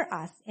for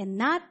us and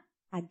not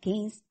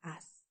against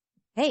us.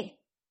 Hey,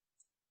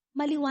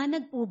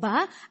 maliwanag po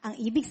ba ang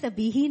ibig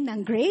sabihin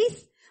ng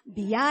grace?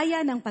 Biyaya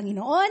ng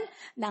Panginoon,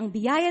 na ang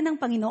biyaya ng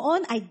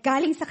Panginoon ay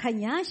galing sa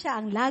Kanya. Siya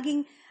ang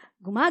laging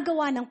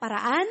gumagawa ng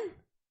paraan.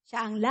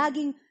 Siya ang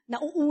laging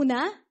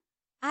nauuna.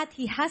 At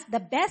He has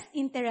the best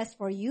interest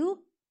for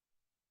you.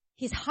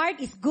 His heart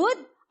is good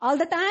all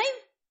the time.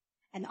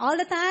 And all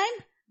the time,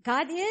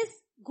 God is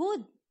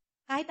good.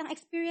 Kahit ang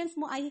experience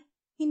mo ay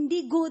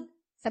hindi good,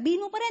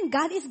 sabihin mo pa rin,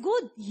 God is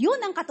good.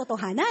 Yun ang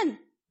katotohanan.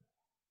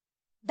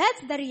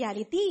 That's the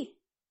reality.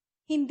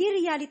 Hindi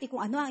reality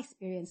kung ano ang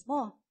experience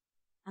mo.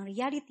 Ang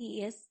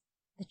reality is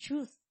the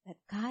truth that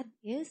God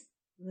is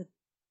good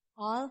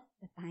all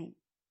the time.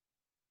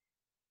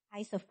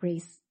 Eyes of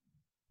grace.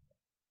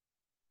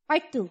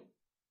 Part 2.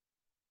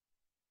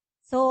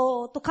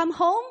 So, to come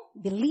home,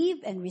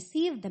 believe and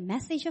receive the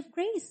message of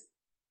grace.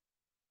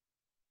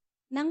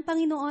 Ng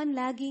Panginoon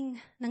laging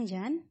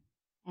nandyan.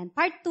 And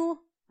part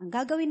 2, ang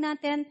gagawin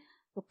natin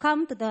to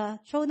come to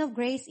the throne of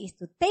grace is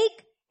to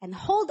take and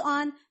hold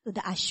on to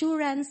the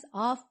assurance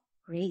of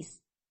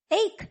grace.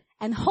 Take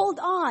and hold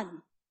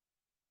on.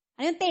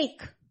 Ano yung take?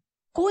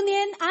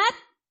 Kunin at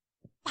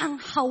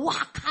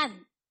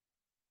panghawakan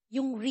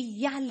yung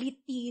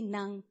reality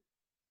ng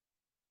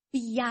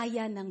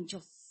biyaya ng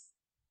Diyos.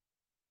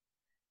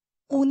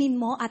 Kunin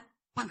mo at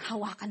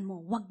panghawakan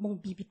mo. Huwag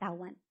mong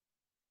bibitawan.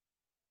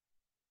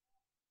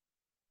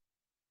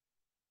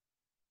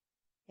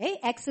 Okay?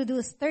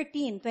 Exodus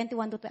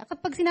 13:21-22.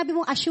 Kapag sinabi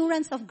mong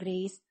assurance of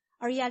grace,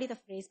 or reality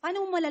of grace,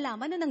 paano mo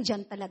malalaman na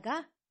nandyan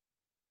talaga?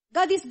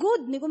 God is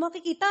good. Hindi ko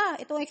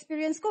makikita. Ito ang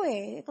experience ko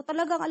eh. Ito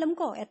talagang alam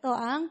ko. Ito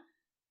ang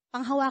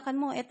panghawakan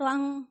mo. Ito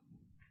ang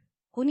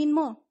kunin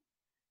mo.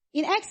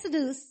 In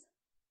Exodus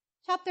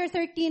chapter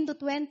 13-22,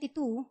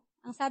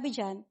 ang sabi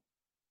dyan,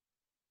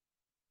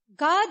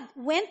 God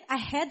went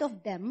ahead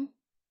of them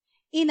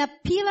in a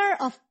pillar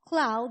of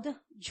cloud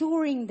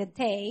during the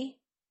day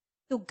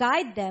to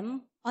guide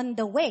them on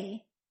the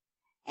way,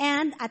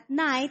 and at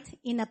night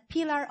in a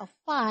pillar of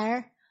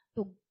fire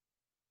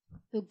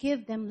to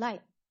give them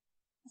light.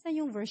 Saan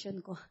yung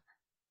version ko?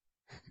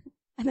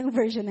 Anong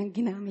version ang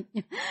ginamit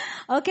niyo?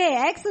 Okay,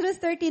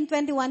 Exodus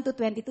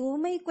 13:21-22,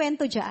 may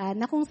kwento dyan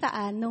na kung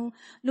saan nung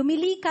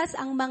lumilikas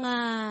ang mga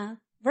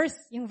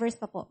yung verse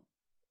pa po.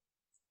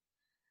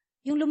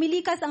 Yung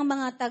lumilikas ang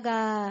mga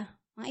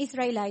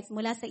Israelites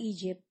mula sa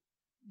Egypt,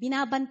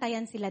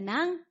 binabantayan sila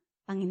ng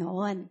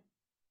Panginoon.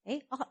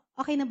 Okay?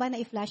 Okay na ba na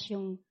i-flash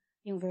yung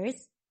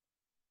verse?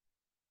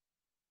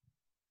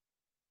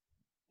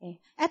 Okay.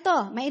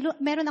 Eto,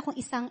 meron akong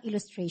isang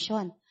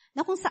illustration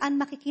na kung saan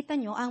makikita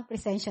nyo ang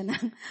presensya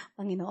ng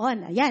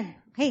Panginoon.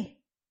 Ayan. Okay.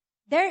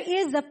 There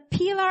is a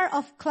pillar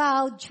of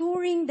cloud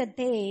during the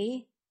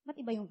day. Ba't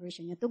iba yung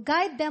version niya? To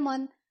guide them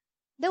on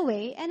the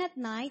way, and at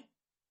night,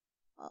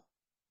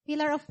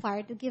 pillar of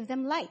fire to give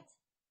them light.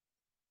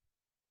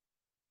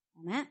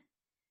 Tama?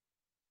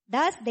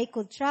 Thus, they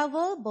could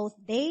travel both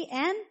day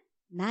and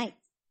night.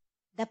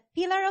 The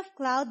pillar of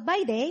cloud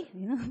by day,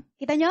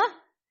 kita nyo?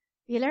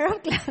 Pillar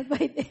of cloud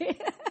by day.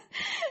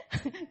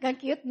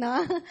 Cute,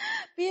 no?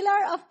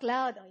 Pillar of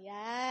cloud. O,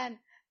 yan.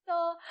 So,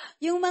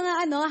 yung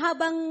mga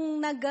habang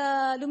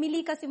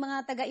lumilikas yung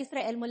mga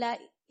taga-Israel mula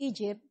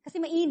Egypt,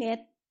 kasi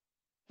mainit,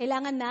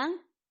 kailangan ng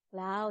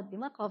cloud. Di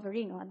ba?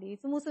 Covering. O,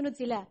 sumusunod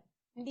sila.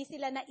 Hindi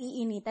sila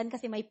naiinitan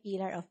kasi may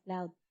pillar of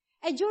cloud.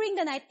 During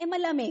the night,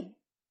 malamig.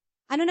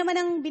 Ano naman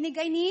ang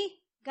binigay ni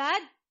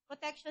God?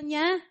 Protection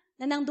niya,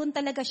 na nandun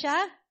talaga siya.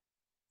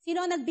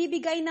 Sino ang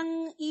nagbibigay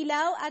ng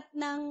ilaw at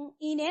ng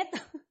init?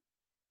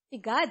 Si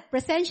God.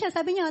 Presensya,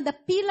 sabi niyo, the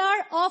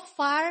pillar of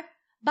fire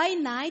by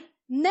night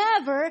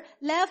never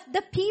left the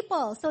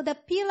people. So the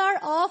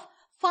pillar of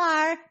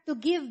fire to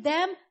give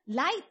them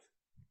light.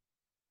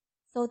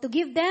 So to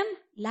give them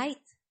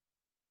light.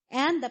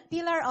 And the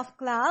pillar of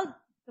cloud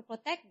to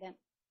protect them.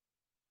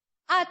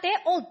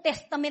 Ate, Old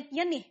Testament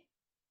yan eh.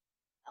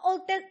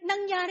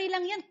 Nangyari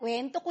lang yan.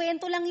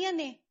 Kwento lang yan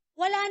eh.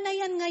 Wala na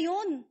yan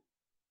ngayon.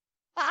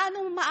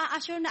 Paano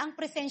maa-assure na ang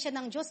presensya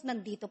ng Diyos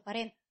nandito pa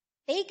rin?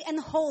 Take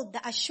and hold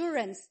the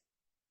assurance.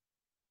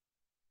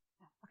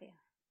 Okay.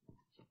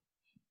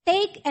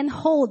 Take and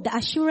hold the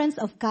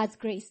assurance of God's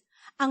grace.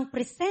 Ang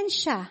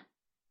presensya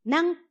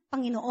ng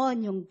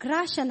Panginoon, yung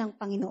grasya ng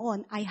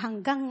Panginoon ay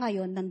hanggang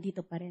ngayon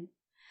nandito pa rin.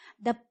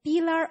 The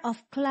pillar of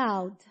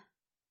cloud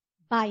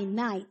by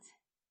night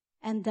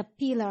and the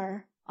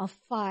pillar of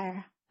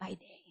fire by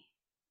day.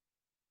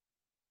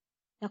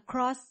 The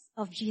cross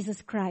of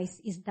Jesus Christ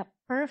is the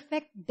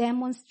perfect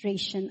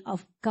demonstration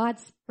of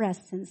God's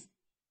presence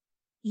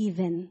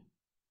even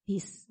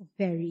this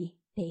very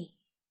day.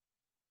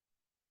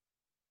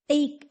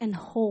 Take and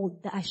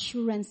hold the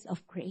assurance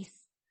of grace,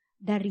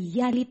 the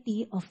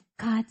reality of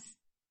God's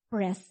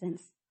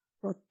presence,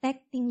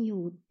 protecting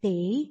you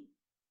day,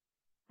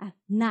 at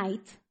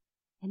night,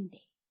 and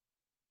day.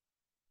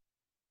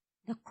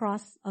 The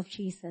cross of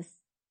Jesus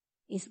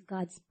is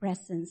God's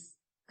presence,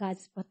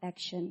 God's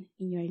protection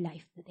in your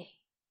life today.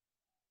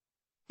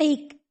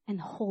 Take and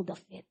hold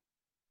of it.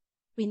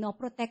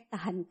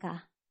 Pinoprotektahan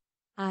ka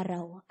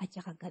araw at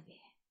saka gabi.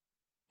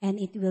 And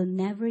it will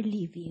never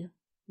leave you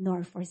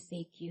nor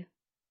forsake you.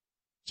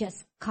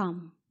 Just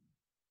come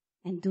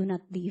and do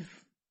not leave.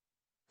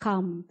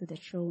 Come to the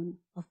throne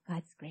of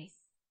God's grace.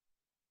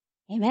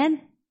 Amen?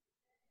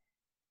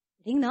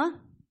 No?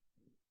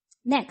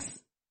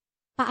 Next,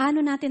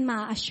 paano natin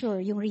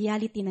ma-assure yung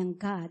reality ng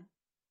God,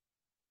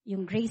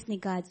 yung grace ni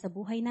God sa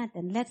buhay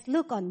natin? Let's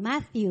look on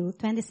Matthew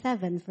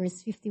 27, verse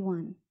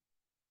 51.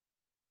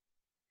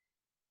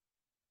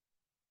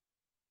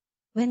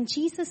 When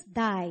Jesus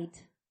died,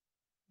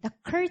 the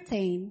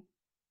curtain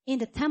in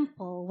the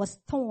temple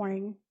was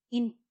torn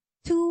in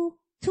two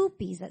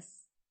pieces.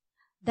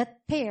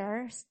 That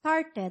pair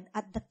started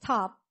at the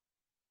top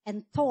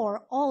and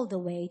tore all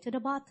the way to the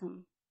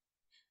bottom.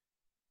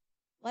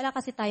 Wala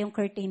kasi tayong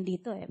curtain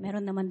dito eh.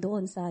 Meron naman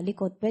doon sa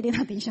likod. Pwede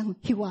natin siyang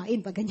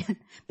hiwain pa ganyan.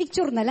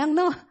 Picture na lang,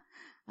 no?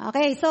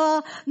 Okay, so,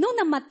 nung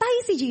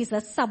namatay si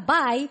Jesus,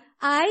 sabay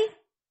ay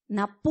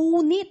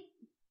napunit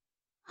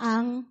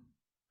ang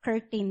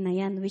curtain na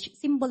yan, which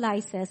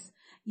symbolizes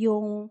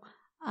yung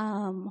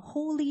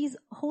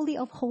Holy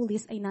of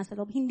Holies ay nasa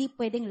loob. Hindi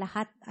pwedeng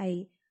lahat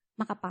ay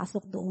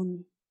makapasok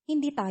doon.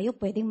 Hindi tayo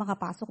pwedeng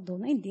makapasok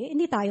doon.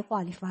 Hindi tayo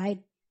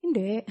qualified.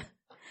 Hindi.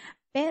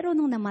 Pero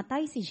nung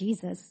namatay si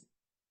Jesus,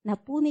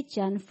 napunit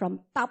yan from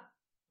top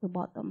to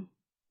bottom.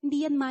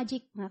 Hindi yan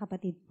magic, mga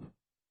kapatid.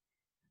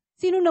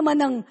 Sino naman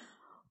ang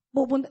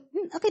pupunta?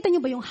 Nakita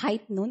niyo ba yung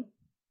height nun?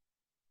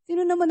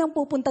 Sino naman ang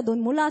pupunta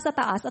doon mula sa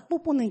taas at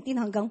pupunitin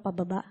hanggang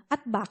pababa?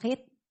 At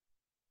bakit?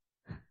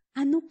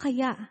 Ano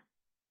kaya?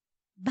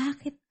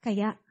 Bakit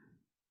kaya?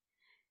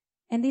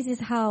 And this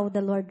is how the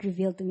Lord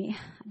revealed to me.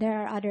 There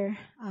are other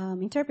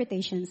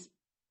interpretations.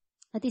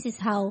 But this is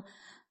how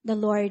the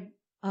Lord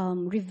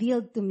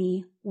revealed to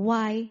me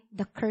why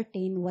the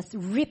curtain was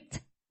ripped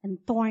and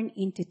torn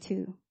into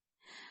two.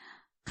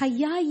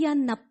 Kaya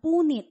yan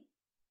napunit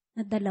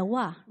na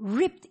dalawa,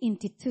 ripped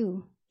into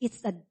two.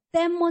 It's a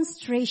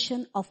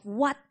demonstration of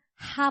what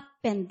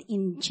happened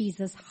in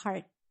Jesus'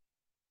 heart.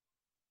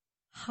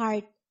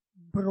 Heart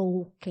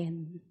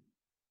broken.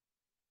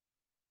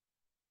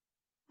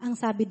 Ang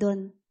sabi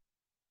doon,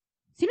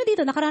 sino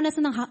dito nakaranas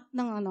ng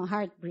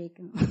heartbreak?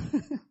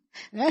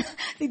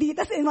 Si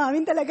Ditas and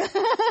Mamin talaga.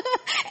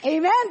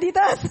 Amen,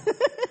 Ditas.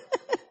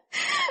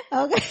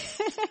 Okay.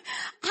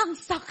 Ang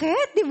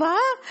sakit, di ba?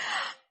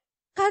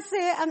 Kasi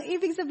ang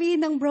ibig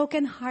sabihin ng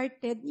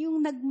broken-hearted,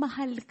 yung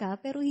nagmahal ka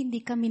pero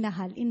hindi ka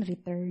minahal in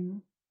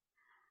return.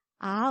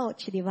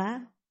 Ouch, di ba?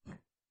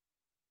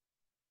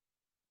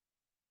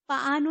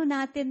 Paano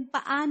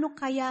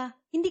kaya,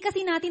 hindi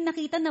kasi natin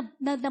nakita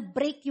na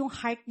break yung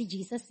heart ni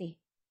Jesus eh.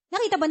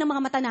 Nakita ba ng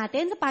mga mata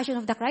natin sa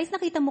Passion of the Christ?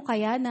 Nakita mo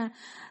kaya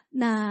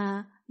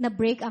na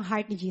break ang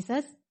heart ni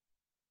Jesus?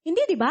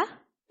 Hindi, di ba?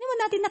 Hindi mo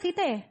natin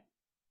nakita eh.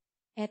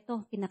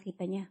 Eto,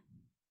 pinakita niya.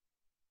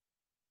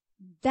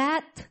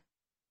 That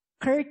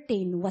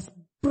curtain was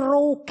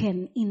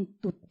broken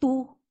into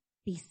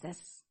 2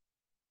 pieces.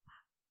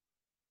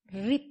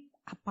 Ripped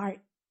apart.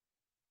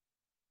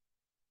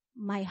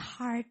 My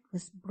heart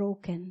was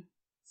broken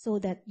so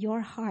that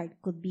your heart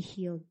could be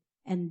healed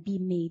and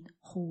be made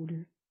whole.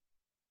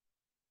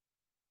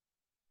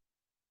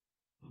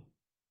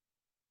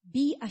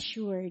 Be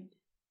assured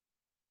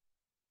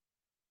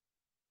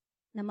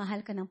na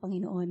mahal ka ng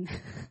Panginoon.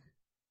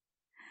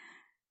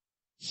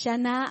 Siya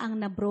na ang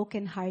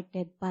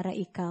na-broken-hearted para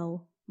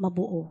ikaw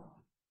mabuo.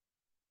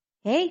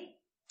 Okay?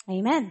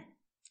 Amen.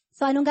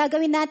 So, anong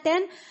gagawin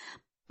natin?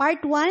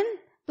 Part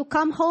 1, to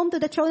come home to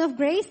the throne of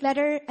grace.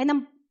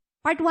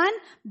 Part 1,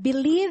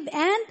 believe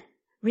and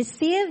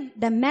receive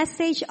the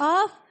message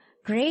of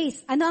grace.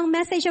 Ano ang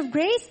message of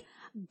grace?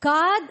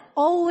 God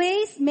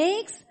always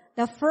makes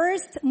the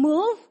first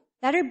move.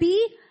 Letter B,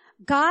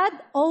 God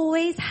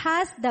always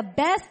has the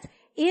best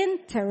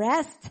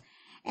interest.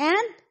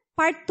 And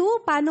part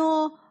 2,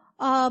 paano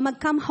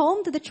mag-come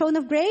home to the throne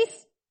of grace?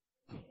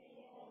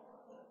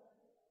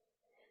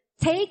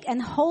 Take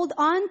and hold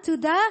on to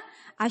the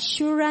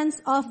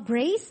assurance of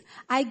grace.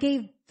 I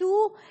gave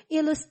 2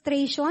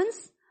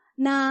 illustrations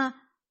na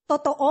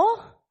totoo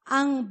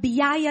ang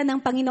biyaya ng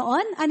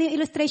Panginoon. Ano yung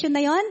illustration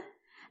na yon?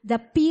 The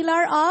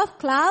pillar of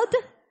cloud.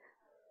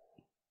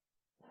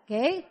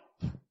 Okay?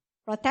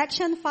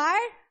 Protection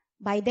fire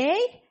by day,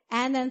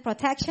 and then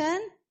protection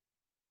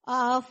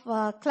of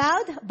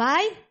cloud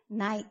by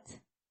night.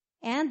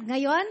 And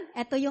ngayon,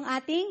 ito yung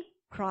ating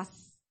cross.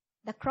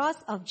 The cross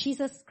of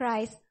Jesus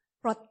Christ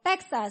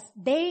protects us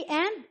day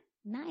and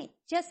night.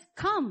 Just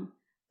come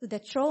to the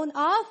throne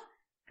of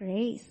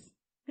grace.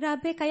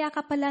 Grabe, kaya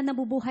ka pala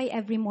nabubuhay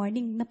every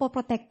morning,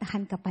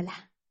 napoprotektahan ka pala.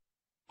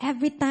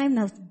 Every time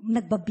na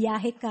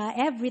nagbabiyahe ka,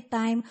 every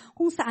time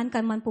kung saan ka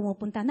man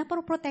pumupunta,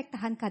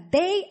 napoprotektahan ka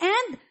day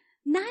and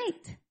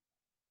night.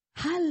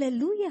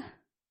 Hallelujah.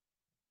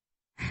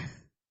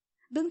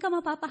 Doon ka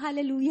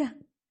mapapa-hallelujah.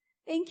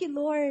 Thank you,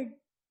 Lord.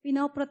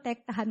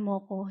 Pinoprotektahan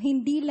mo ko.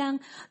 Hindi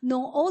lang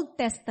noong Old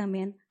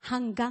Testament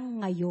hanggang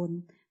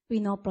ngayon,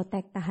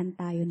 pinoprotektahan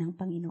tayo ng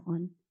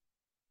Panginoon.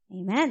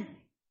 Amen.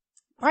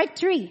 Part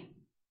 3.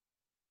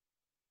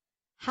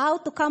 How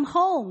to come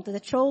home to the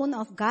throne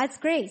of God's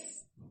grace.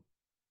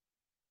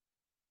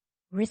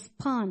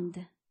 Respond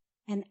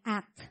and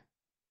act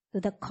to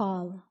the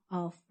call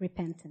of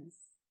repentance.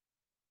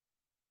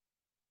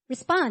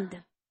 Respond.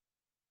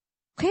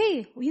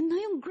 Okay, yun na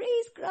yung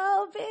grace.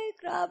 Grabe.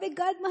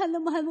 God, mahal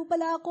na mahal mo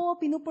pala ako.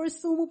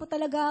 Pinupursue mo pa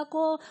talaga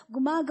ako.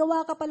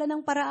 Gumagawa ka pala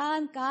ng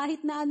paraan.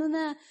 Kahit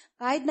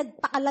kahit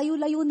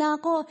nagpakalayo-layo na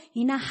ako,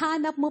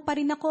 hinahanap mo pa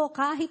rin ako.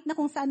 Kahit na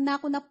kung saan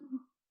na ako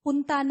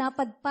napunta,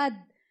 napadpad,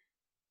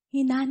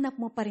 hinanap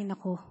mo pa rin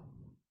ako.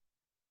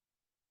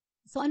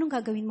 So, anong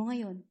gagawin mo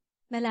ngayon?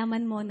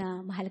 Nalaman mo na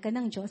mahal ka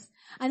ng Diyos.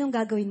 Anong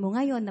gagawin mo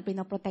ngayon na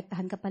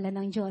pinoprotektahan ka pala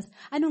ng Diyos?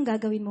 Anong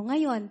gagawin mo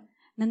ngayon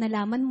na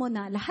nalaman mo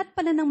na lahat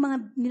pala ng mga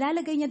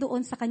nilalagay niya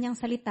doon sa kanyang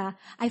salita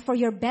ay for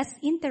your best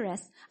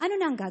interest? Ano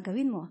na ang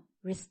gagawin mo?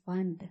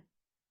 Respond.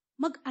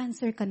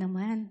 Mag-answer ka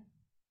naman.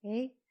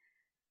 Okay?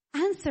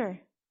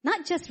 Answer.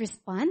 Not just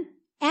respond.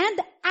 And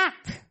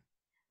act.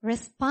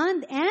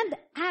 Respond and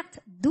act.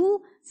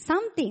 Do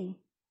something.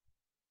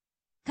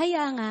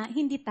 Kaya nga,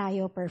 hindi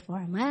tayo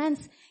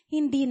performance,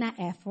 hindi na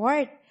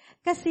effort.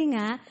 Kasi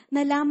nga,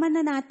 nalaman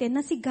na natin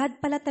na si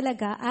God pala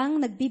talaga ang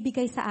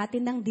nagbibigay sa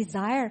atin ng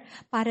desire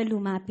para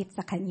lumapit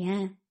sa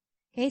Kanya.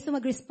 Okay, so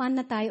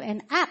mag-respond na tayo and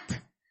act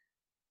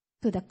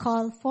to the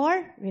call for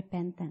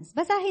repentance.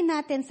 Basahin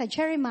natin sa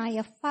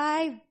Jeremiah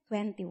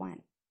 5:21.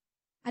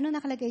 Ano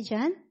nakalagay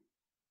dyan?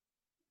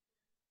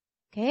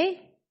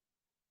 Okay?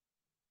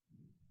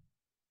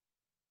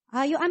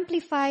 Yung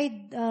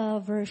amplified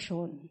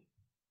version.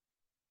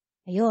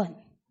 Ayun.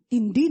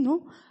 Tindi,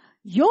 no?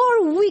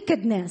 Your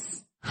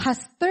wickedness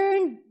has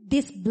turned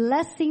these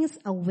blessings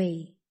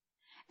away,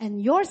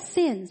 and your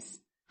sins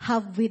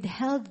have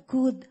withheld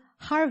good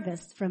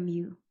harvest from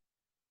you.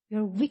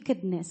 Your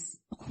wickedness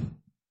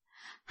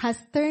has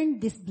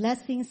turned these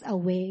blessings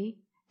away,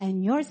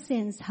 and your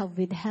sins have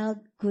withheld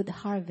good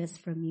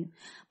harvest from you.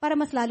 Para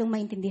mas lalong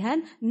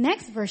maintindihan,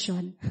 next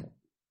version.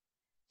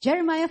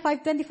 Jeremiah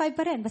 5:25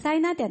 pa rin.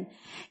 Basahin natin.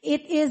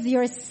 It is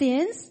your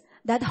sins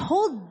that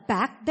hold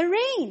back the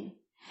rain.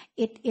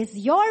 It is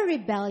your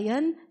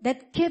rebellion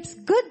that keeps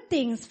good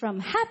things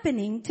from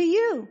happening to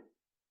you.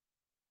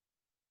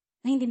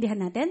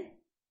 Naintindihan natin?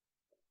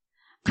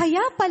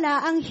 Kaya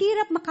pala ang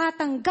hirap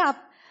makatanggap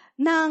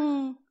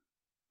ng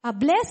a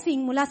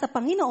blessing mula sa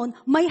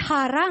Panginoon, may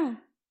harang.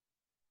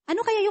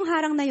 Ano kaya yung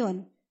harang na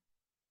yon?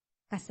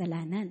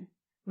 Kasalanan.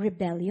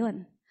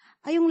 Rebellion.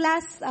 Ay, yung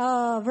last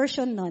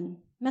version nun,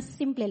 mas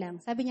simple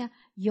lang. Sabi niya,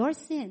 your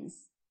sins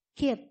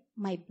keep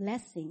my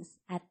blessings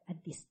at a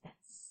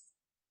distance.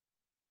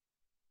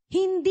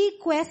 Hindi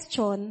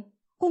question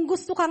kung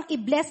gusto kang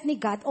i-bless ni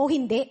God o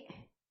hindi.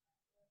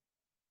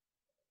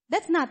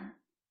 That's not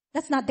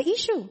the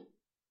issue.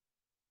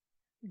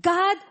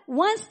 God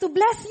wants to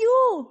bless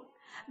you.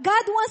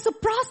 God wants to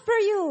prosper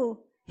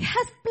you. He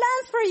has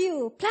plans for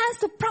you. Plans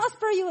to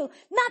prosper you.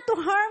 Not to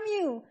harm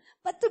you.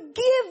 But to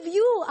give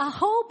you a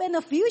hope and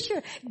a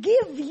future.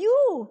 Give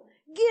you.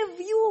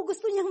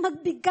 Gusto niyang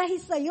magbigay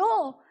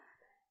sa'yo.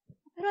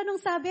 Pero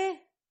anong sabi?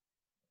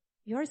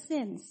 Your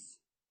sins.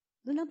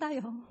 Doon lang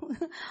tayo.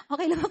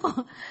 Okay lang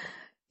ako.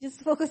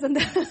 Just focus on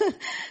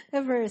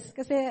the verse.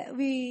 Kasi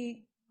we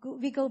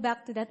go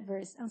back to that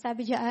verse. Ang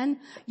sabi diyan,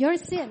 your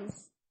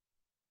sins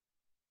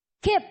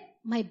keep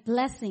my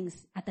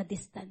blessings at a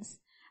distance.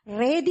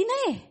 Ready na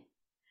eh.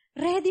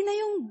 Ready na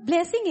yung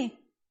blessing eh.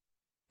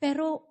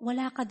 Pero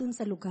wala ka dun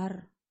sa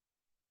lugar.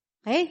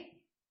 Okay?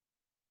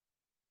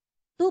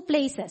 2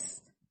 places.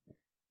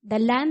 The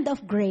land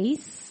of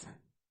grace,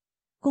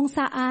 kung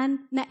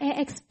saan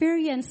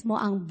na-experience mo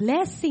ang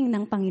blessing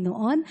ng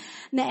Panginoon,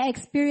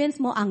 na-experience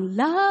mo ang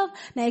love,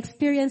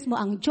 na-experience mo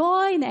ang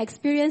joy,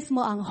 na-experience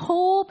mo ang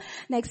hope,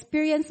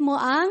 na-experience mo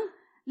ang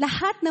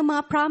lahat ng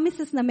mga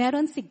promises na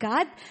meron si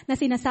God na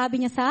sinasabi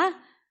niya sa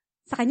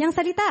kanyang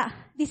salita.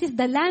 This is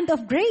the land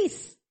of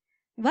grace.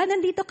 Diba?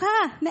 Nandito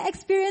ka,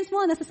 na-experience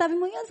mo, nasasabi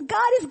mo, yes,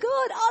 God is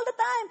good all the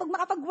time. Pag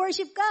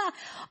makapag-worship ka,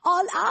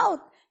 all out.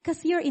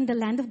 Because you're in the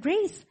land of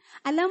grace.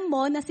 Alam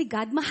mo na si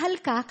God,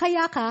 mahal ka,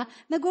 kaya ka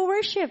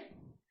nag-worship.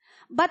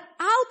 But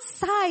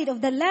outside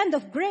of the land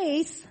of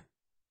grace,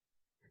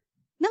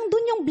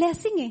 nandun yung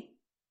blessing eh.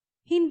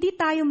 Hindi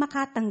tayo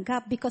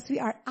makatanggap because we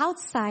are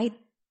outside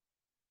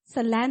sa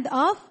land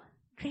of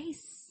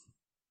grace.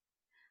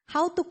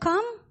 How to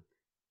come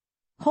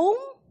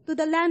home to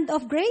the land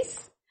of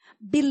grace?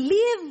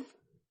 Believe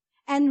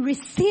and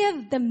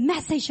receive the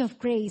message of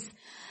grace.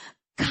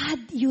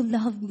 God, you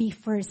love me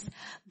first.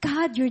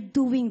 God, you're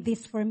doing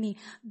this for me.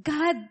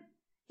 God,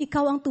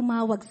 ikaw ang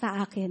tumawag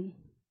sa akin.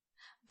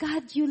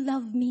 God, you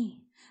love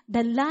me.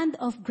 The land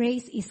of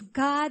grace is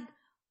God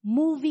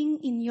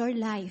moving in your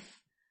life.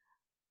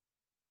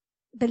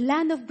 The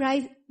land of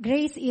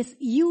grace is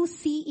you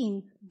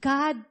seeing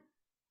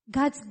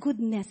God's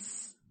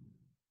goodness.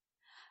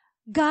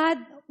 God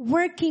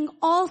working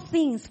all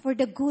things for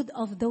the good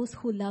of those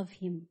who love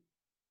Him.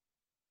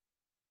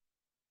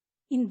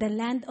 In the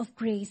land of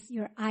grace,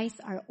 your eyes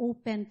are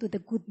open to the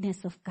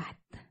goodness of God.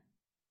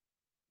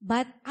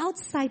 But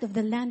outside of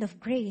the land of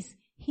grace,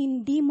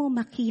 hindi mo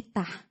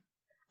makita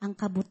ang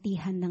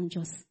kabutihan ng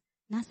Diyos.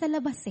 Nasa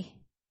labas eh.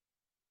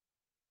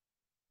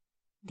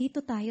 Dito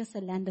tayo sa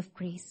land of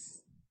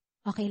grace.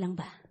 Okay lang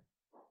ba?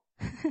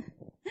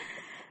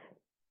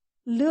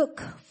 Luke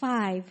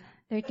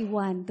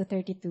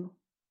 5:31-32.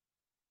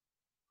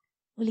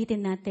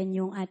 Ulitin natin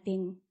yung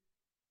ating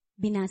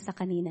binasa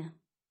kanina.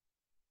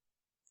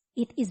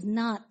 It is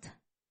not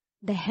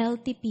the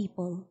healthy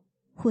people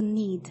who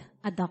need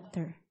a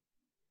doctor,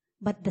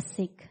 but the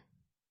sick.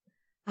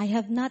 I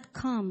have not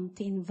come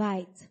to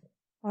invite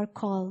or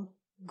call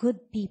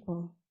good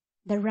people,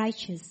 the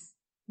righteous,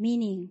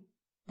 meaning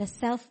the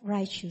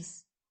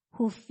self-righteous,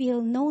 who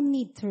feel no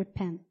need to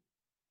repent,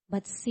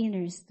 but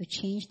sinners to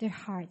change their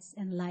hearts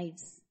and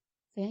lives.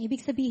 So yung ibig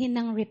sabihin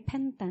ng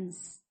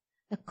repentance,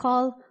 the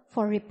call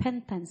for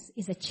repentance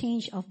is a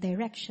change of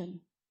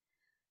direction.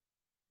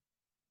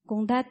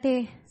 Kung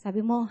dati,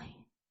 sabi mo,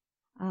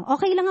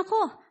 okay lang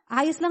ako,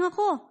 ayos lang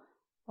ako,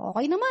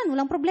 okay naman,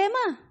 walang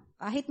problema.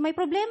 Kahit may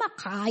problema,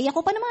 kaya ko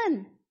pa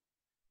naman.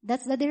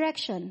 That's the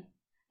direction.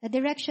 The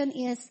direction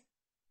is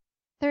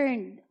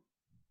turn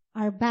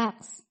our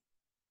backs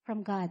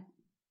from God.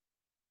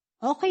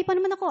 Okay pa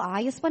naman ako,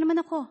 ayos pa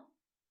naman ako.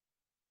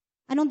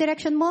 Anong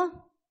direction mo?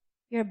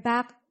 Your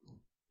back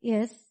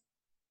is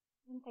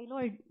kay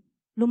Lord,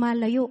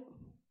 lumalayo.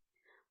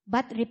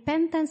 But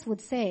repentance would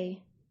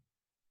say,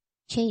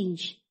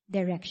 change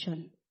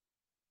direction.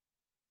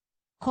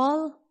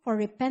 Call for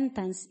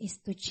repentance is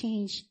to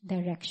change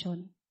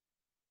direction.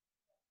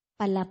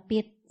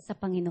 Palapit sa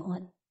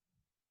Panginoon.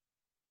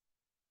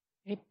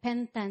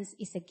 Repentance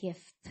is a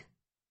gift.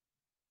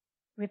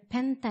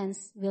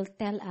 Repentance will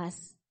tell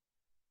us,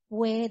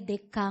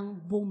 pwede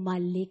kang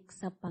bumalik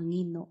sa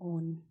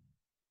Panginoon.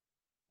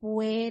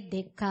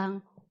 Pwede kang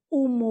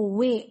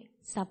umuwi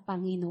sa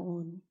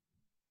Panginoon.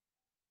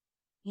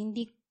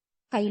 Hindi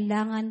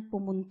kailangan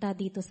pumunta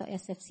dito sa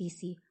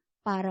SFCC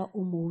para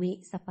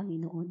umuwi sa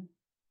Panginoon.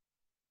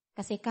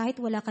 Kasi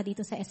kahit wala ka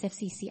dito sa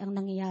SFCC, ang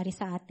nangyayari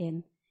sa atin,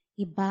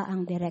 iba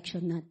ang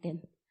direction natin.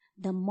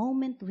 The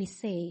moment we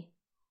say,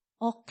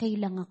 okay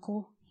lang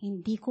ako,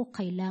 hindi ko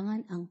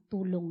kailangan ang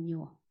tulong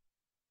nyo.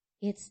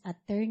 It's a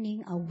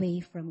turning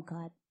away from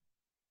God.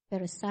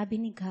 Pero sabi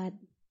ni God,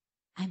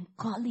 I'm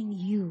calling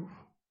you.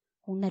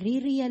 Kung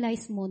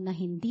nare-realize mo na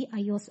hindi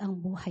ayos ang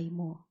buhay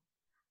mo,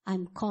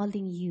 I'm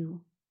calling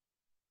you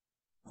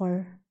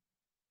for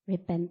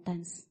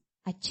repentance,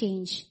 a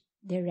change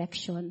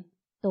direction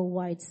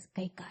towards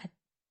kay God.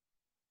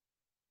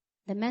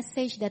 The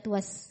message that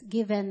was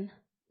given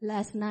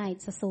last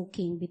night sa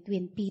soaking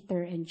between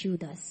Peter and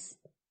Judas.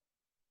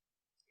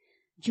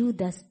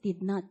 Judas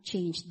did not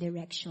change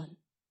direction.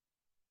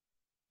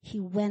 He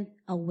went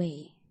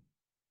away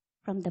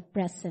from the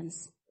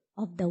presence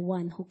of the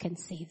one who can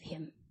save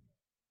him.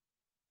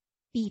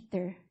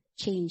 Peter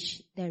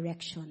changed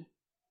direction.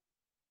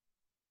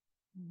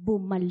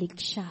 Bumalik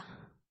siya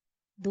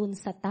dun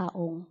sa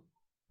taong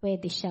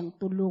pwede siyang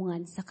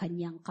tulungan sa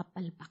kanyang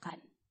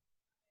kapalpakan.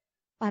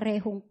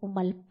 Parehong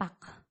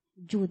pumalpak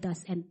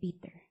Judas and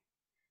Peter.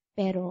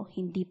 Pero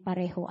hindi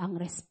pareho ang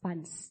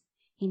response.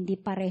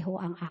 Hindi pareho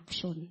ang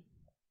action.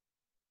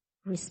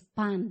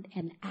 Respond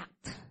and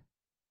act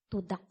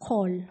to the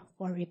call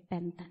for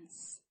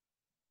repentance.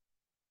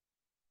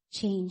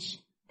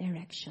 Change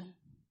direction.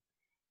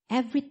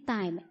 Every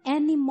time,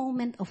 any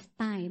moment of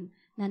time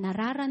na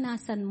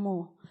nararanasan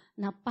mo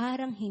na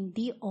parang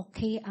hindi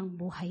okay ang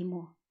buhay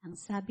mo, ang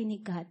sabi ni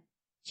God,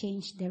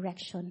 change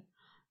direction,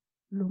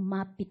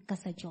 lumapit ka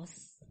sa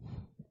Diyos.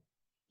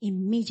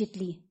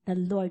 Immediately, the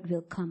Lord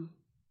will come.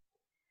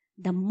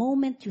 The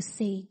moment you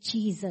say,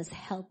 Jesus,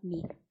 help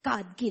me,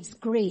 God gives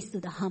grace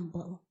to the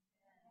humble.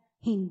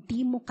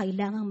 Hindi mo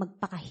kailangang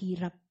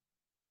magpakahirap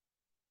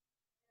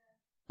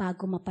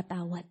bago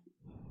mapatawad.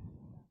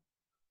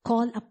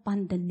 Call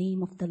upon the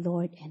name of the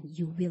Lord and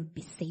you will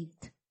be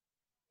saved.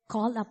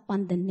 Call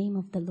upon the name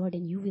of the Lord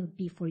and you will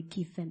be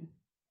forgiven.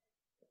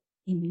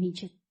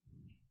 Immediate.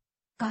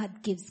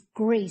 God gives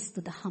grace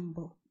to the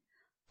humble.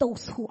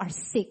 Those who are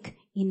sick,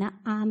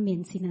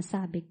 inaamin,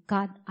 sinasabi,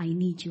 God, I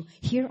need you.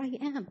 Here I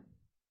am.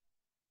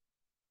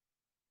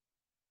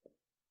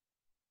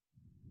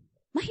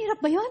 Mahirap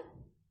ba yun?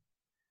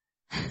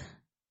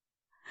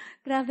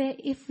 Grabe,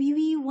 if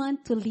we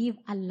want to live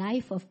a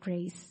life of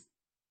grace,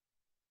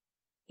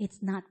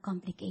 it's not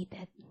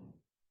complicated.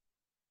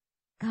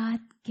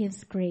 God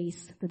gives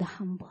grace to the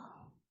humble.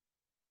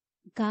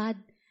 God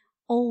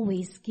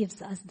always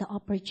gives us the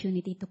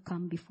opportunity to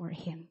come before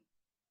Him.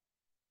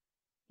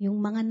 Yung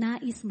mga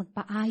nais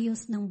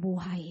magpaayos ng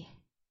buhay,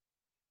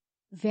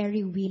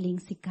 very willing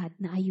si God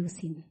na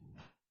ayusin.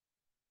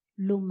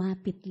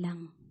 Lumapit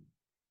lang.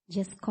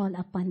 Just call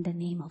upon the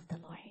name of the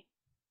Lord.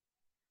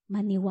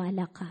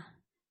 Maniwala ka.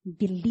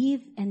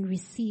 Believe and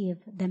receive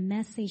the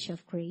message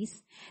of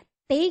grace.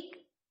 Take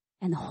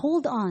and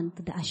hold on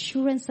to the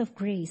assurance of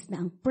grace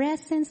na ang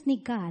presence ni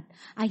God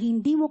ay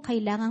hindi mo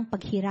kailangang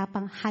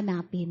paghirapang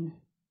hanapin.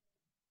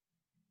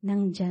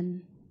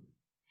 Nandyan.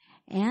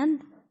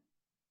 And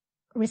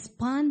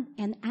respond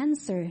and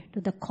answer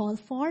to the call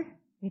for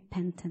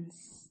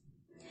repentance.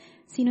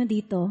 Sino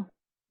dito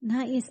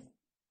nais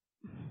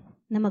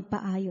na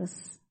magpaayos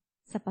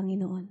sa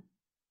Panginoon?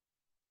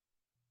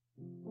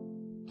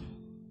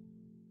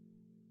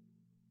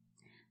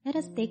 Let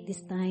us take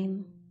this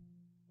time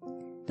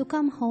to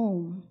come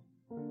home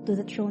to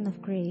the throne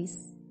of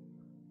grace.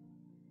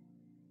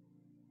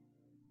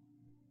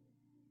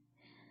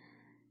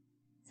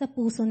 Sa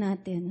puso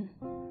natin,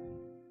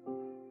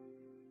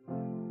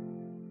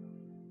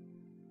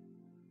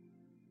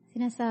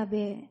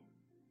 sinasabi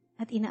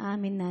at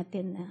inaamin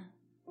natin na,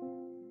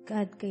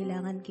 God,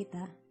 kailangan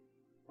kita.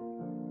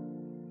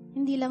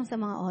 Hindi lang sa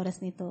mga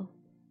oras nito,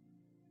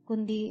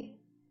 kundi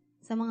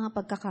sa mga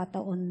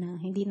pagkakataon na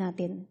hindi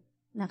natin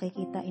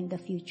nakikita in the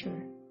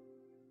future.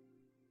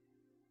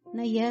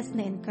 Na yes,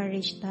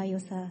 na-encourage tayo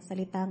sa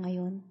salita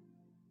ngayon.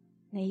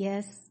 Na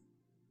yes,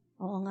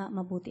 oo nga,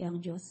 mabuti ang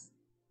Diyos.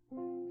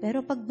 Pero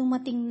pag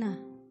dumating na,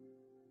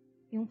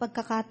 yung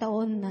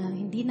pagkakataon na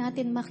hindi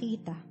natin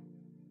makita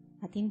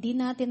at hindi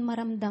natin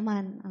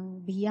maramdaman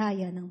ang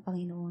biyaya ng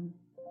Panginoon,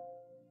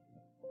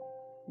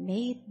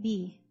 may it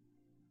be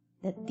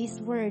that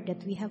this word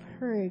that we have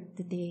heard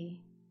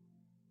today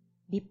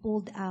be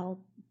pulled out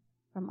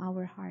from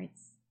our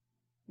hearts,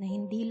 na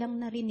hindi lang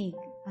narinig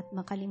at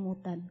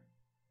makalimutan,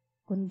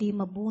 kundi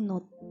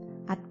mabunot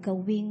at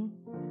gawing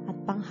at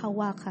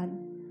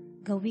panghawakan,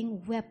 gawing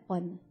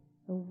weapon,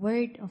 the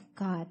Word of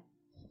God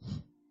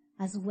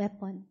as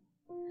weapon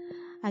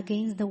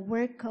against the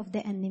work of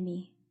the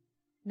enemy,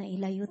 na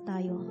ilayo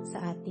tayo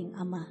sa ating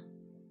Ama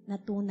na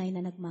tunay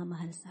na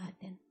nagmamahal sa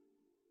atin.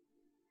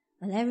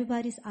 While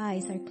everybody's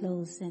eyes are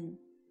closed and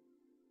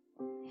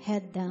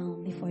head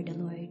down before the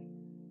Lord,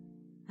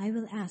 I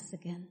will ask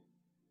again,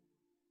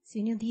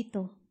 sino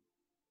dito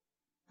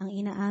ang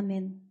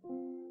inaamin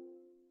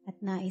at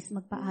nais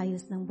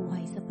magpaayos ng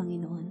buhay sa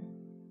Panginoon?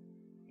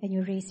 Can you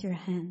raise your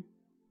hand?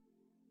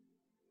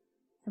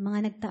 Sa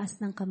mga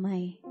nagtaas ng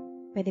kamay,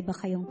 pwede ba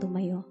kayong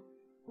tumayo?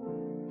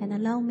 And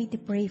allow me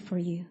to pray for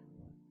you,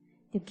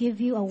 to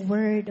give you a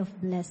word of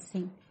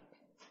blessing,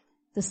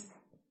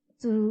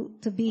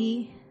 to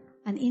be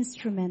an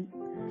instrument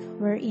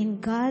wherein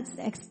God's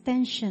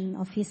extension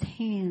of His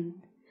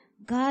hand,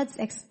 God's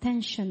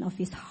extension of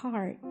His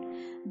heart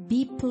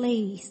be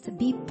placed,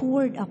 be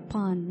poured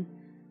upon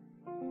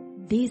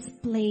this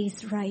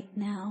place right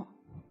now.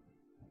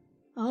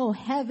 Oh,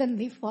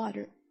 Heavenly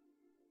Father,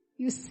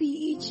 you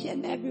see each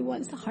and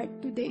everyone's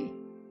heart today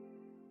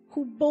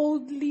who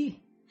boldly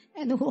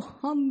and who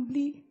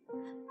humbly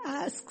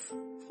asks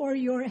for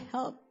your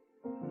help.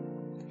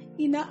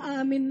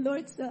 Inaamin,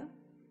 Lord, sa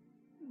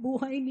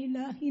buhay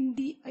nila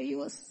hindi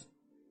ayos.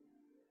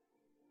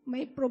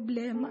 May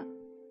problema.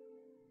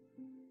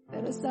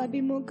 Pero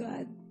sabi mo,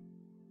 God,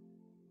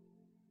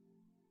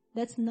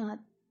 that's not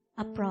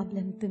a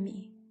problem to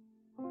me.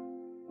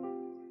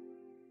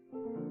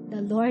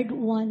 The Lord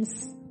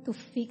wants to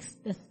fix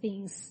the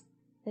things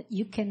that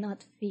you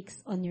cannot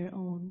fix on your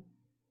own.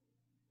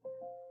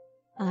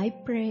 I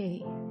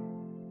pray,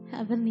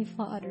 Heavenly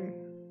Father,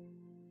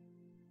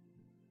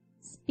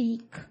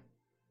 speak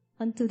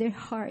unto their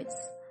hearts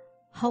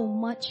how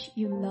much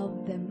you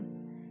love them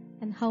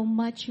and how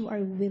much you are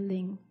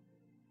willing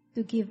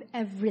to give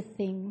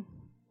everything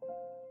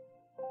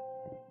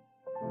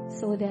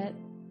so that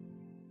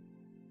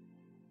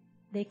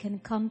they can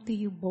come to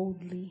you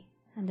boldly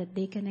and that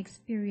they can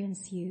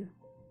experience you.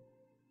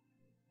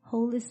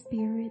 Holy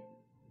Spirit,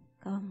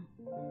 come.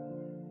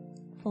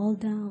 Fall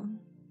down.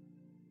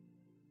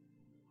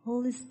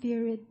 Holy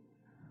Spirit,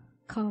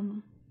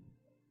 come.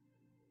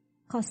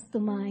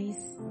 Customize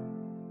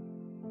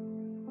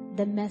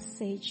the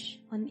message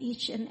on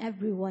each and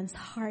everyone's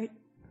heart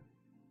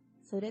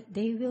so that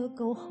they will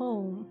go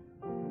home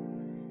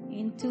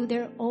into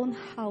their own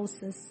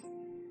houses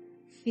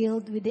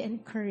filled with the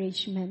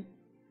encouragement,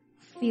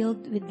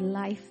 filled with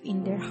life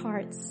in their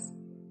hearts,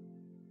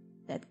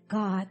 that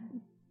God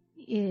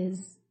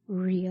is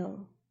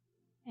real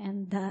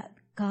and that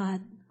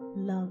God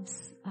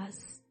loves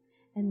us.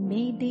 And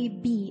may they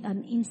be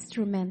an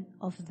instrument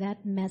of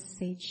that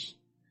message.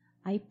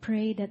 I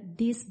pray that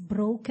these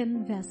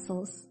broken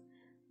vessels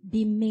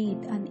be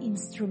made an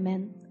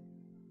instrument,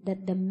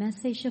 that the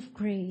message of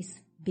grace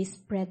be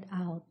spread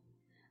out,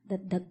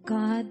 that the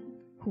God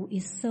who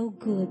is so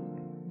good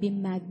be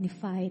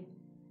magnified,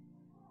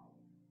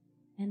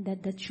 and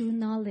that the true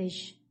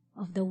knowledge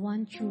of the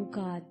one true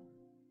God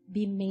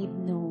be made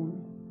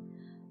known.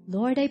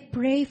 Lord, I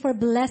pray for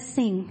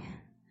blessing.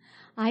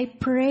 I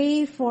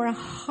pray for a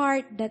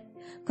heart that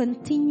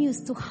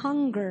continues to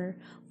hunger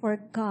for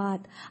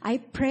God. I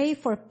pray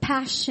for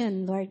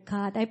passion, Lord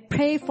God. I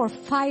pray for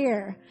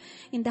fire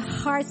in the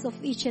hearts of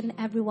each and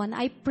everyone.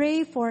 I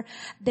pray for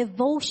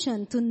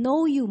devotion to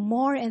know you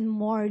more and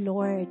more,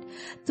 Lord.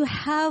 To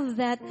have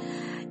that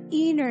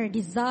inner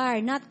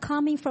desire, not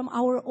coming from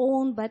our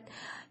own, but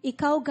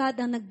Ikaw, God,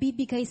 ang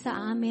nagbibigay sa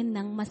amin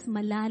ng mas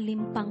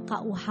malalim pang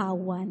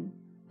kauhawan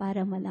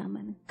para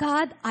malaman.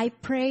 God, I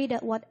pray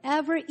that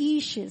whatever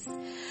issues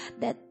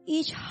that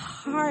each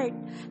heart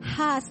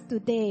has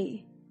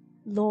today,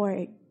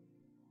 Lord,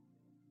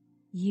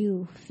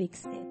 you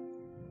fix it.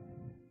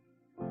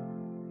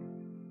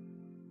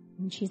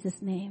 In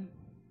Jesus' name,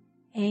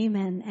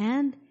 amen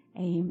and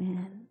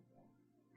amen.